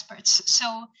and experts.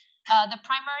 So the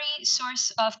primary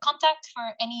source of contact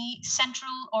for any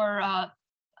central or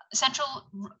central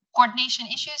coordination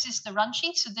issues is the run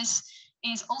chief. So this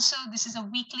is a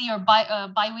weekly or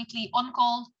bi-weekly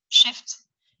on-call shift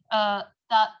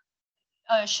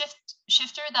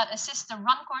shifter that assists the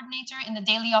run coordinator in the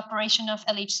daily operation of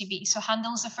LHCb. So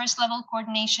handles the first level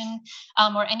coordination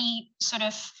or any sort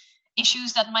of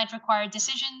issues that might require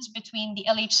decisions between the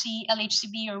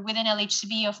LHCb, or within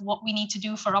LHCb, of what we need to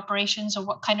do for operations or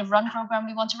what kind of run program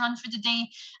we want to run for the day.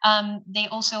 They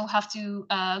also have to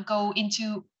go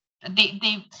into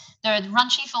the run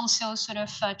chief also sort of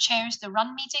chairs the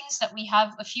run meetings that we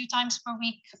have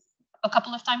a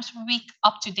couple of times per week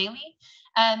up to daily.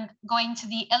 Going to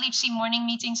the LHC morning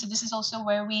meeting. So this is also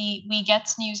where we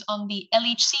get news on the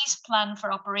LHC's plan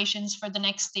for operations for the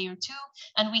next day or two,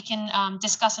 and we can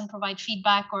discuss and provide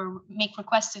feedback or make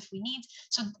requests if we need.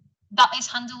 So that is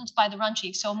handled by the run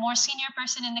chief. So a more senior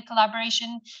person in the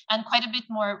collaboration, and quite a bit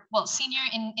more, well, senior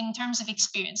in terms of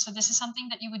experience. So this is something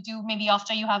that you would do maybe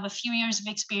after you have a few years of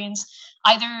experience,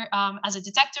 either as a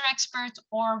detector expert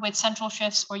or with central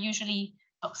shifts, or usually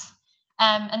both.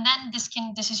 And then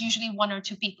this is usually one or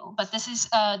two people, but this is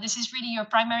really your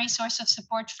primary source of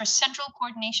support for central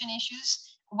coordination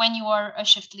issues when you are a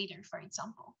shift leader, for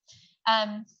example.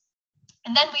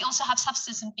 And then we also have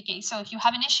subsystem PK. So if you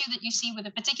have an issue that you see with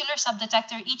a particular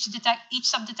subdetector, each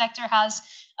subdetector has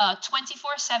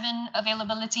 24/7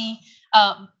 availability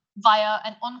via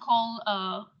an on-call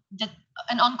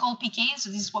PK.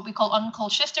 So this is what we call on-call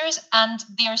shifters, and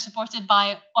they are supported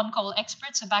by on-call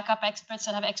experts, so backup experts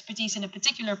that have expertise in a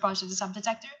particular part of the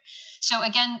subdetector. So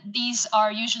again, these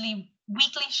are usually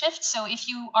weekly shifts. So if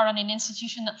you are on an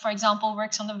institution that, for example,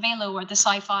 works on the Velo or the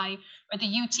Sci-Fi or the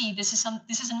UT, this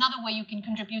is another way you can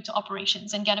contribute to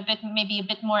operations and get maybe a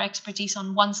bit more expertise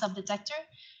on one subdetector.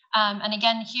 And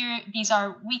again, here, these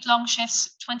are week-long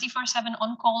shifts, 24/7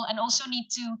 on call, and also need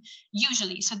to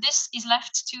usually. So this is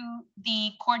left to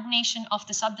the coordination of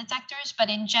the subdetectors, but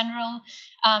in general,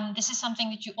 this is something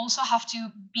that you also have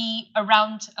to be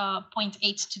around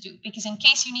 0.8 to do, because in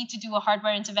case you need to do a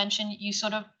hardware intervention, you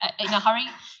sort of, in a hurry,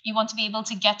 you want to be able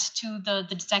to get to the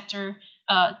detector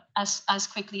as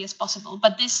quickly as possible.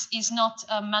 But this is not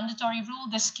a mandatory rule.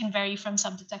 This can vary from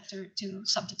subdetector to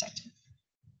subdetector.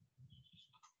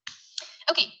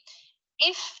 Okay,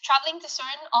 if traveling to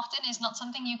CERN often is not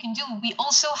something you can do, we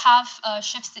also have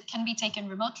shifts that can be taken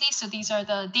remotely. So these are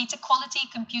the data quality,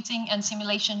 computing, and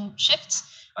simulation shifts,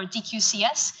 or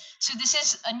DQCS. So this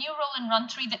is a new role in Run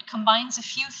 3 that combines a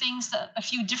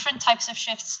few different types of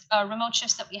shifts, remote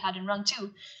shifts that we had in Run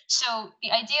 2. So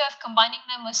the idea of combining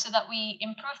them was so that we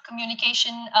improve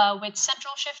communication with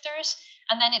central shifters,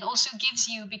 and then it also gives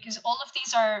you, because all of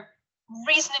these are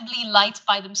reasonably light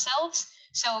by themselves,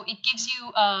 so it gives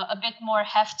you a bit more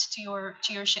heft to your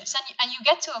shifts, and you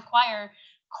get to acquire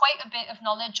quite a bit of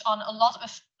knowledge on a lot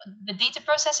of the data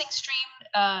processing stream,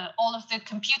 all of the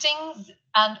computing,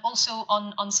 and also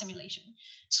on simulation.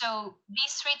 So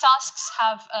these three tasks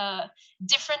have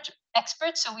different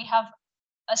experts. So we have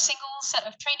a single set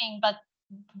of training, but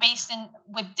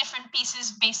with different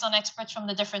pieces based on experts from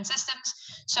the different systems.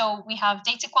 So we have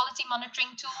data quality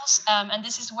monitoring tools, and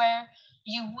this is where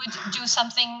you would do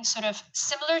something sort of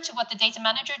similar to what the data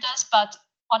manager does, but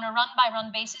on a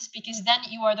run-by-run basis, because then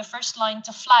you are the first line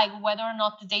to flag whether or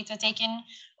not the data taken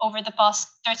over the past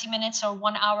 30 minutes or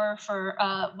 1 hour for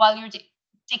while you're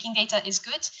taking data is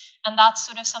good. And that's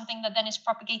sort of something that then is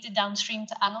propagated downstream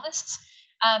to analysts.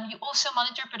 You also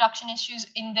monitor production issues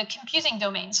in the computing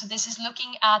domain. So this is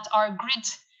looking at our grid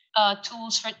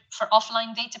tools for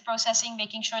offline data processing,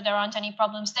 making sure there aren't any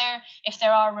problems there. If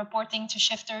there are, reporting to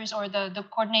shifters or the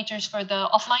coordinators for the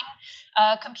offline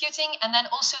computing, and then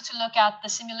also to look at the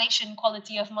simulation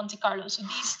quality of Monte Carlo. So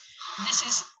this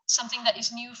is something that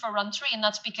is new for Run 3, and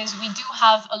that's because we do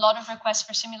have a lot of requests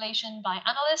for simulation by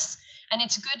analysts, and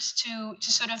it's good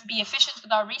to sort of be efficient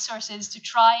with our resources to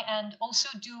try and also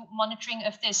do monitoring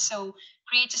of this. So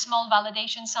create a small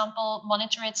validation sample,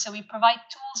 monitor it. So we provide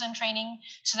tools and training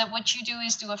so that what you do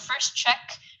is do a first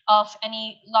check of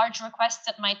any large requests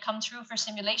that might come through for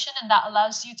simulation, and that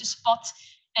allows you to spot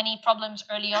any problems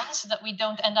early on so that we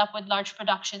don't end up with large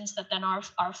productions that then are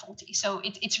faulty. So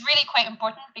it's really quite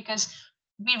important because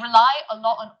we rely a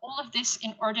lot on all of this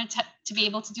in order to be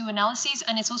able to do analyses.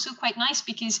 And it's also quite nice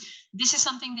because this is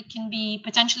something that can be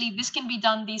potentially, this can be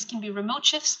done, these can be remote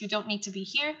shifts, you don't need to be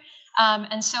here.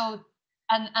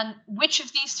 And which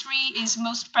of these three is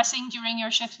most pressing during your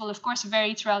shift will, of course,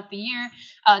 vary throughout the year.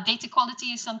 Data quality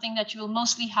is something that you will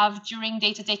mostly have during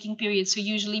data taking periods, so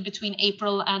usually between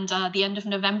April and the end of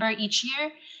November each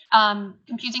year.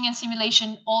 Computing and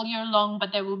simulation all year long,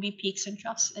 but there will be peaks and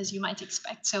troughs, as you might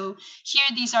expect. So here,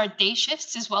 these are day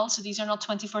shifts as well. So these are not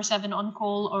 24/7 on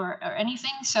call or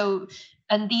anything. So,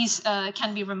 and these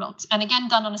can be remote, and again,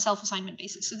 done on a self-assignment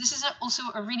basis. So this is also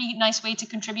a really nice way to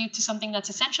contribute to something that's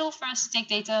essential for us to take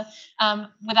data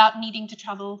without needing to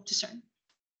travel to CERN.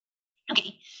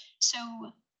 Okay, so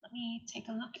let me take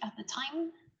a look at the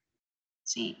time.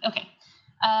 See, okay.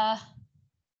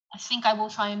 I think I will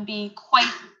try and be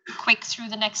quite quick through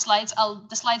the next slides.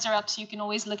 The slides are up, so you can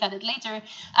always look at it later.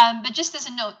 But just as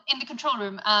a note, in the control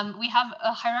room, we have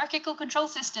a hierarchical control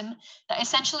system that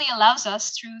essentially allows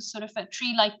us, through sort of a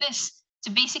tree like this, to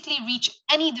basically reach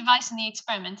any device in the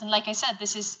experiment. And like I said,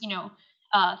 this is,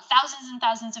 thousands and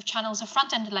thousands of channels of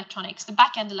front-end electronics, the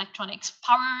back-end electronics,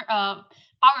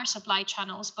 power supply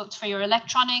channels, both for your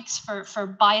electronics,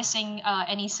 for biasing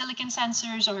any silicon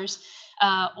sensors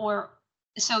or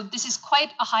so this is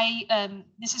quite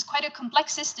a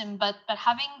complex system, but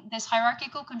having this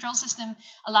hierarchical control system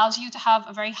allows you to have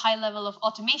a very high level of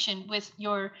automation with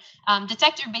your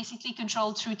detector basically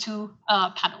controlled through two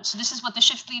panels. So this is what the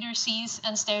shift leader sees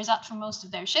and stares at for most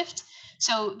of their shift.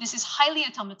 So this is highly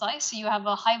automatized. So you have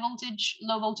a high voltage,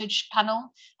 low voltage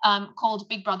panel called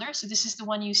Big Brother. So this is the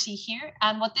one you see here.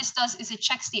 And what this does is it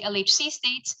checks the LHC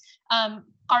state,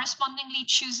 correspondingly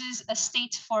chooses a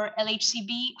state for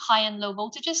LHCb high and low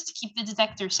voltages to keep the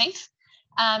detector safe,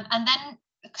 and then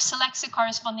selects a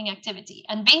corresponding activity.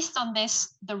 And based on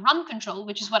this, the run control,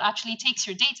 which is what actually takes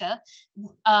your data,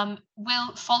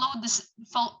 will follow this.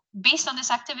 Based on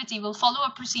this activity, will follow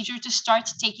a procedure to start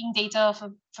taking data of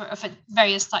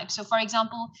various types. So, for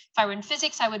example, if I were in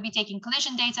physics, I would be taking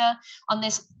collision data. On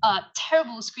this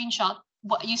terrible screenshot,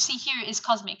 what you see here is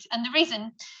cosmics, and the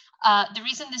reason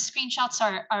the screenshots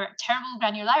are terrible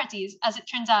granularity is, as it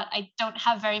turns out, I don't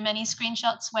have very many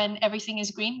screenshots when everything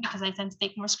is green because I tend to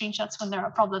take more screenshots when there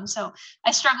are problems. So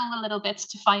I struggle a little bit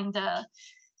to find a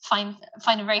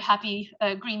very happy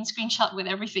green screenshot with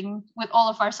everything, with all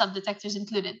of our subdetectors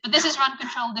included. But this is run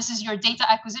control. This is your data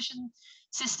acquisition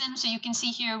system. So you can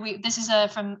see here, this is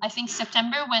from, I think,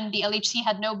 September, when the LHC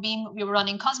had no beam. We were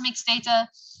running cosmics data.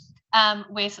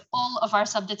 With all of our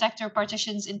subdetector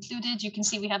partitions included. You can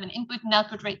see we have an input and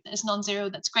output rate that is non-zero.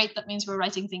 That's great. That means we're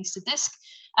writing things to disk.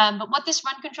 But what this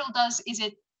run control does is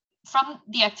from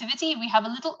the activity, we have a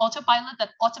little autopilot that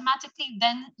automatically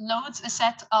then loads a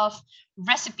set of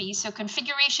recipes, so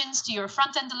configurations to your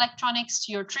front-end electronics,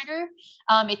 to your trigger.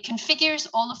 It configures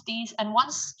all of these, and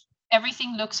once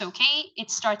everything looks okay, it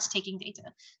starts taking data.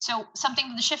 So something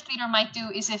that the shift leader might do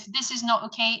is, if this is not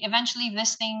okay, eventually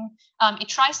this thing, it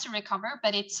tries to recover,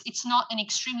 but it's not an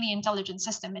extremely intelligent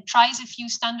system. It tries a few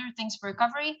standard things for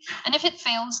recovery, and if it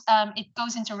fails, it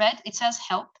goes into red, it says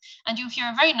help, and you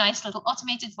hear a very nice little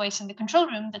automated voice in the control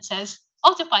room that says,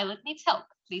 autopilot needs help,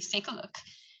 please take a look.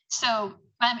 So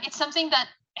it's something that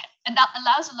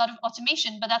allows a lot of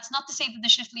automation, but that's not to say that the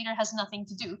shift leader has nothing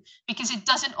to do, because it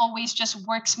doesn't always just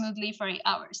work smoothly for 8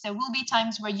 hours. There will be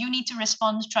times where you need to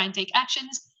respond, try and take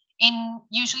actions,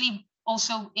 usually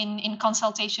also in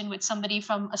consultation with somebody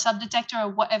from a subdetector or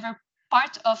whatever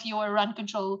part of your run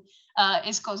control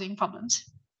is causing problems.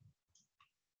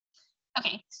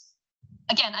 Okay,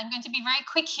 again, I'm going to be very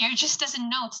quick here, just as a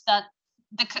note that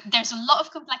there's a lot of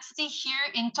complexity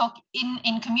here in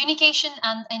communication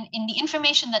and in the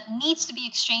information that needs to be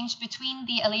exchanged between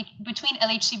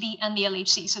LHCb and the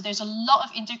LHC. So there's a lot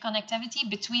of interconnectivity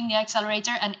between the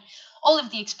accelerator and all of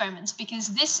the experiments, because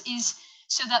this is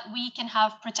so that we can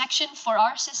have protection for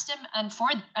our system and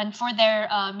for their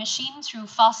machine through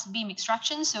fast beam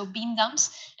extraction, so beam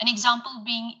dumps. An example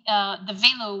being the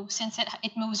velo, since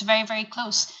it moves very, very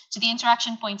close to the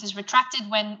interaction point, is retracted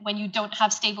when you don't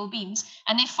have stable beams.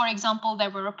 And if, for example, there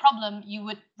were a problem, you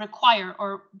would require,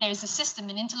 or there's a system,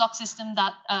 an interlock system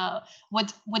that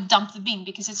would dump the beam,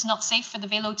 because it's not safe for the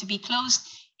velo to be closed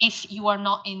if you are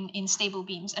not in stable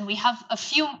beams. And we have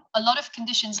a lot of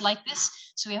conditions like this.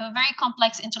 So we have a very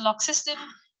complex interlock system.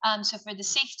 So for the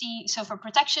safety, so for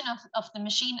protection of the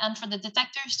machine and for the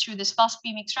detectors through this fast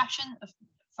beam extraction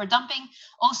for dumping,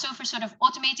 also for sort of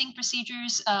automating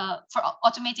procedures, for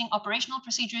automating operational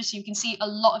procedures. So you can see a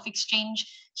lot of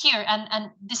exchange here,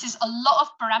 and this is a lot of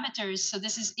parameters. So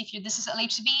this is this is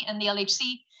LHCb and the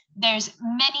LHC. There's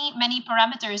many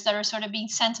parameters that are sort of being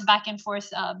sent back and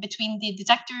forth between the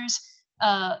detectors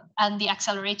and the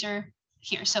accelerator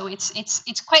here. So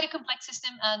it's quite a complex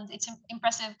system, and it's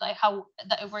impressive like how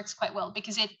that it works quite well,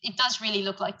 because it does really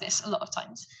look like this a lot of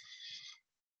times.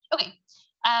 Okay,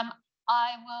 I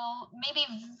will maybe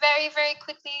very, very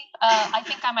quickly, I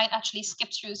think I might actually skip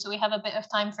through so we have a bit of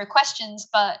time for questions,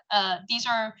 but these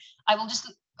are, I will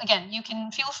just, again, you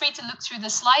can feel free to look through the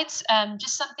slides.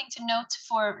 Just something to note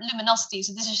for luminosity.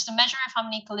 So this is just a measure of how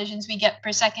many collisions we get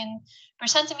per second per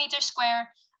centimeter square.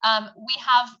 We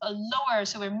have a lower,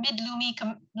 so we're mid-lumi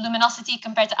luminosity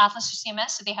compared to Atlas or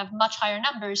CMS, so they have much higher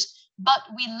numbers, but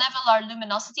we level our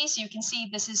luminosity. So you can see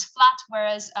this is flat,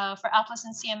 whereas for Atlas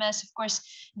and CMS, of course,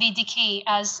 they decay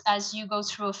as you go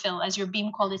through a fill, as your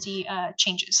beam quality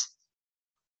changes.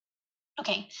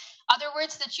 Okay, other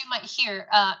words that you might hear,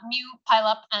 mu,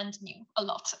 pileup, and mu a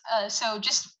lot. So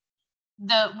just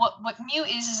what mu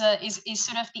is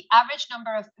sort of the average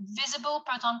number of visible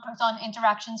proton-proton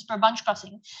interactions per bunch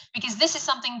crossing, because this is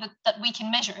something that we can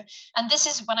measure. And this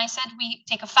is when I said we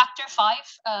take a factor 5,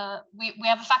 we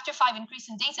have a factor 5 increase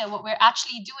in data. What we're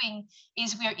actually doing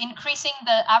is we're increasing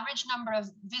the average number of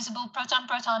visible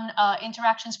proton-proton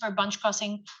interactions per bunch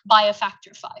crossing by a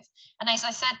factor 5. And as I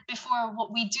said before,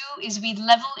 what we do is we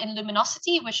level in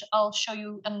luminosity, which I'll show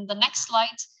you in the next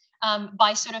slide.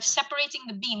 By sort of separating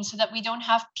the beam so that we don't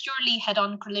have purely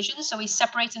head-on collisions. So we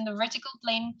separate in the vertical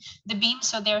plane the beams,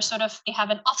 so they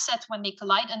have an offset when they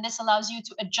collide, and this allows you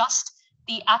to adjust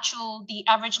the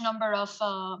average number of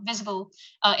visible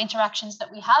interactions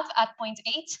that we have at 0.8.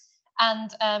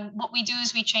 And what we do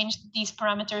is we change these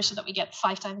parameters so that we get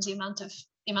 5 times the amount of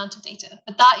data.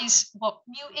 But that is what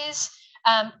mu is.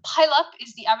 Pileup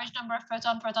is the average number of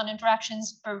proton-proton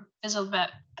interactions per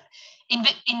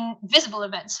invisible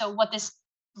events. So what this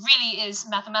really is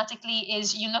mathematically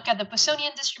is you look at the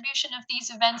Poissonian distribution of these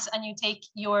events and you take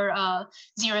your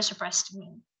zero suppressed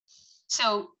mean.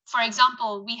 So for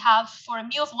example, we have for a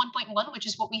mu of 1.1, which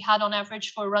is what we had on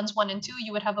average for runs 1 and 2,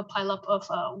 you would have a pileup of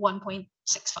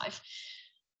 1.65.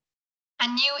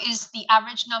 And nu is the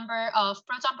average number of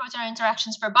proton-proton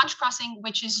interactions per bunch crossing,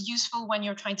 which is useful when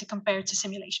you're trying to compare to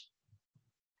simulation.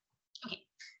 Okay,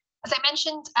 as I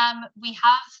mentioned, we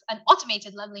have an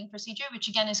automated leveling procedure, which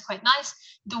again is quite nice.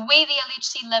 The way the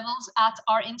LHC levels at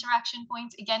our interaction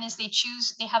point, again, is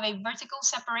they have a vertical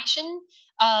separation.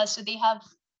 So they have,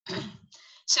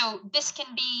 so this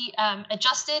can be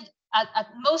adjusted at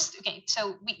most. Okay,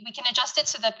 so we can adjust it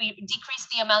so that we decrease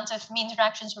the amount of mean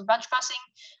interactions for bunch crossing.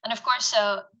 And of course,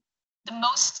 the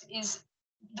most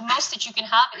that you can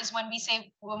have is when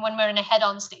we're in a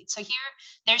head-on state. So here,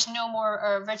 there's no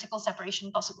more vertical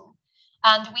separation possible.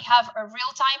 And we have a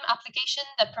real-time application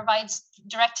that provides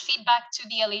direct feedback to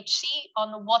the LHC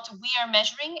on what we are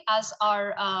measuring as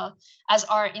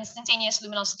our instantaneous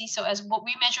luminosity. So as what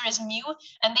we measure is mu,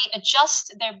 and they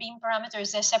adjust their beam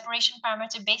parameters, their separation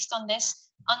parameter based on this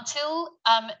until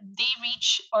they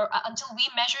reach, or until we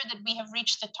measure that we have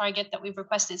reached the target that we've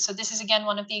requested. So this is again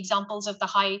one of the examples of the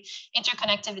high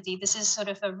interconnectivity. This is sort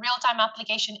of a real-time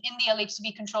application in the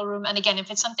LHCb control room. And again,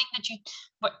 if it's something that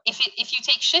if you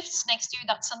take shifts next to,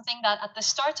 that's something that at the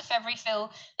start of every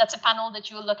fill, that's a panel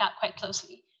that you will look at quite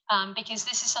closely, because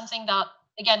this is something that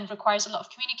again requires a lot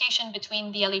of communication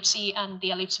between the LHC and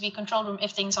the LHCb control room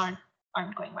if things aren't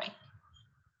going right.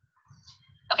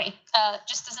 Okay,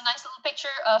 just as a nice little picture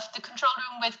of the control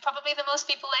room with probably the most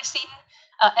people I've seen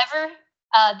ever.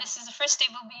 This is the first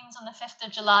stable beams on the 5th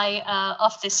of July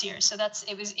of this year. So it's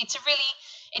a really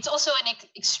It's also an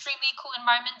extremely cool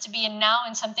environment to be in now,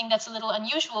 and something that's a little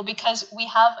unusual because we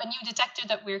have a new detector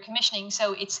that we're commissioning.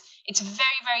 So it's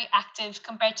very, very active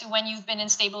compared to when you've been in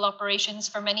stable operations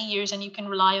for many years and you can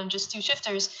rely on just 2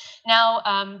 shifters. Now,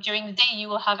 during the day, you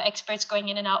will have experts going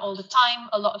in and out all the time,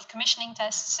 a lot of commissioning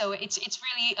tests. So it's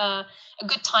really a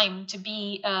good time to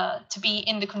be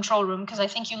in the control room, because I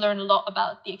think you learn a lot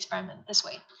about the experiment this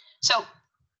way. So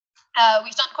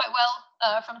we've done quite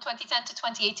well from 2010 to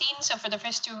 2018, so for the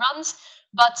first 2 runs,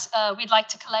 but we'd like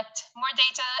to collect more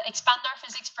data, expand our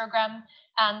physics program,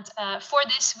 and for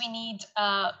this we needed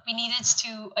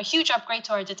a huge upgrade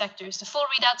to our detectors, the full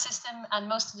readout system and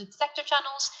most of the detector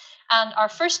channels. And our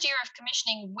first year of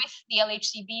commissioning with the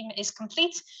LHC beam is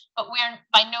complete, but we're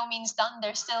by no means done.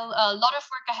 There's still a lot of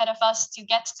work ahead of us to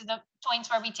get to the point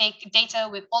where we take data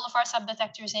with all of our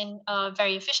sub-detectors in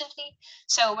very efficiently.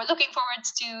 So we're looking forward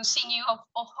to seeing you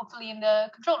hopefully in the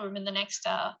control room in the next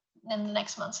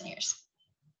months and years.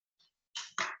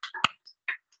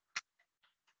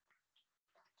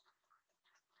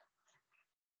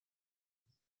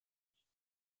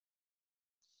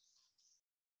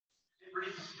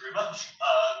 Thank you very much.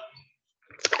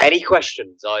 Any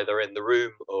questions either in the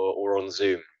room or on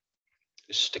Zoom?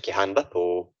 Just stick your hand up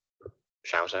or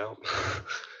shout out.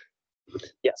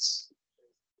 Yes.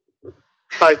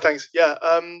 Hi, thanks. Yeah,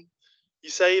 you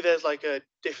say there's like a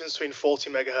difference between 40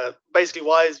 megahertz. Basically,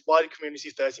 why do community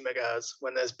 30 megahertz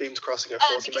when there's beams crossing at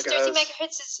 40 because megahertz? 30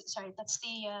 megahertz is, sorry, that's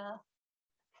the,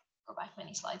 go back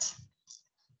many slides.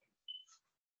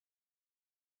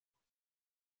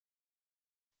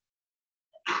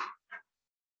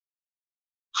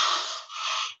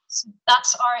 So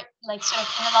that's our like sort of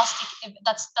inelastic.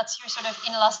 That's your sort of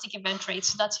inelastic event rate.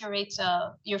 So that's your rate,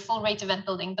 your full rate event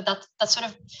building. But that's sort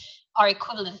of our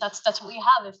equivalent. That's what we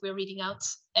have if we're reading out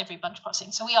every bunch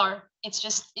crossing. So we are.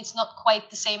 It's not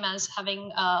quite the same as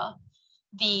having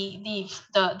the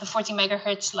 40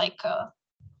 megahertz like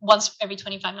once every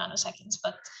 25 nanoseconds.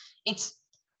 But it's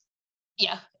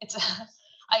it's.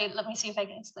 Let me see if I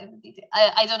can explain the detail.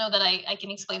 I don't know that I can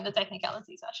explain the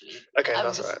technicalities actually. Okay,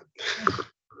 that's all right.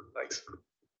 Thanks.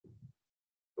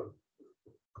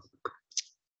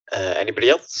 Anybody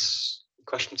else?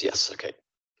 Questions? Yes. Okay.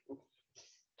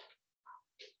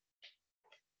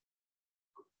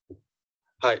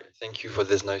 Hi. Thank you for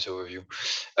this nice overview.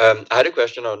 I had a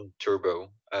question on turbo.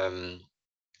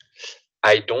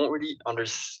 I don't really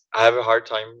understand. I have a hard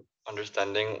time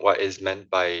understanding what is meant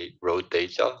by road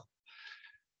data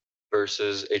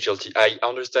versus HLT. I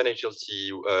understand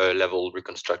HLT level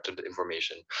reconstructed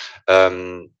information,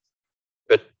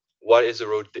 but what is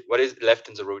what is left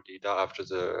in the road data after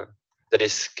that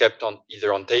is kept on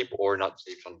either on tape or not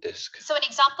saved on disk? So an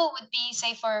example would be,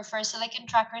 say, for silicon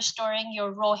tracker, storing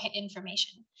your raw hit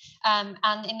information. And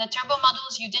in the turbo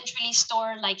models, you didn't really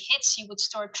store like hits. You would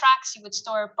store tracks. You would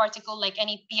store particle like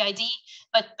any PID,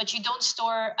 but you don't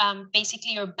store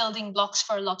basically your building blocks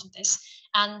for a lot of this.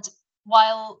 And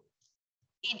while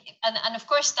and of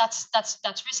course that's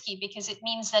risky, because it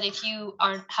means that if you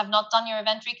have not done your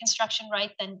event reconstruction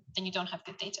right, then you don't have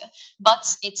good data.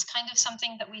 But it's kind of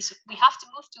something that we have to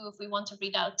move to if we want to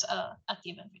read out at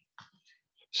the event.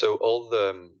 So all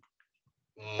the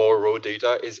more raw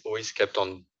data is always kept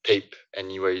on tape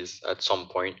anyways at some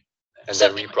point, and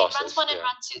so then reprocessed.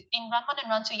 In run 1 and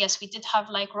run 2, yes, we did have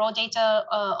like raw data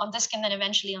on disk and then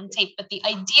eventually on tape. But the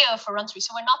idea for run 3,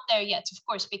 so we're not there yet, of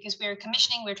course, because we're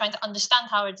commissioning, we're trying to understand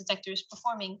how our detector is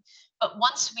performing. But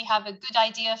once we have a good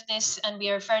idea of this and we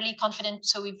are fairly confident,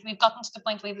 so we've gotten to the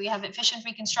point where we have efficient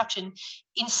reconstruction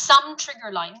in some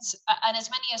trigger lines, and as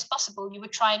many as possible, you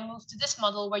would try and move to this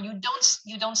model where you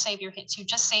don't save your hits, you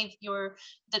just save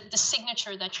the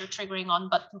signature that you're triggering on,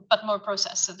 but more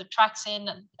processed. So the tracks in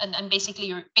and basically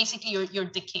your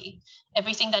decay,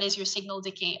 everything that is your signal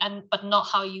decay, but not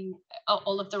how you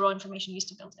all of the raw information used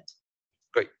to build it.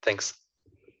 Great, thanks.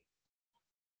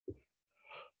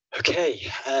 Okay,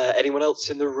 anyone else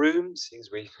in the room? Seems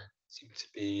we seem to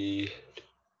be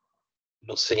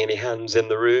not seeing any hands in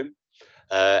the room.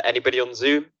 Anybody on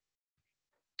Zoom?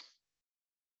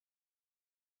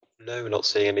 No, we're not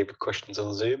seeing any questions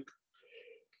on Zoom.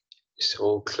 It's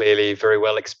all clearly very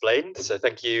well explained. So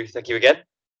thank you again.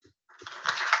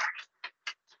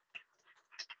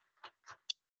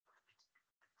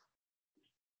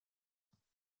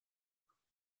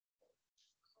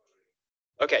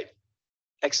 Okay,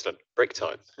 excellent. Break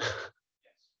time.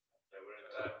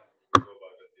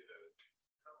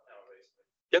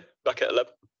 Yep, back at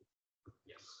 11.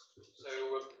 Yes. So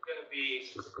we're going to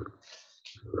be.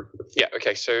 Yeah.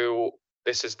 Okay. So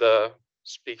this is the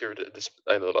speaker,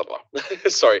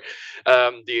 sorry,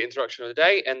 the introduction of the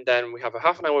day, and then we have a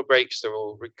half an hour break, so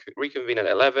we'll reconvene at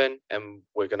 11, and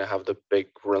we're going to have the big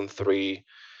run 3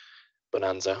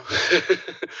 bonanza.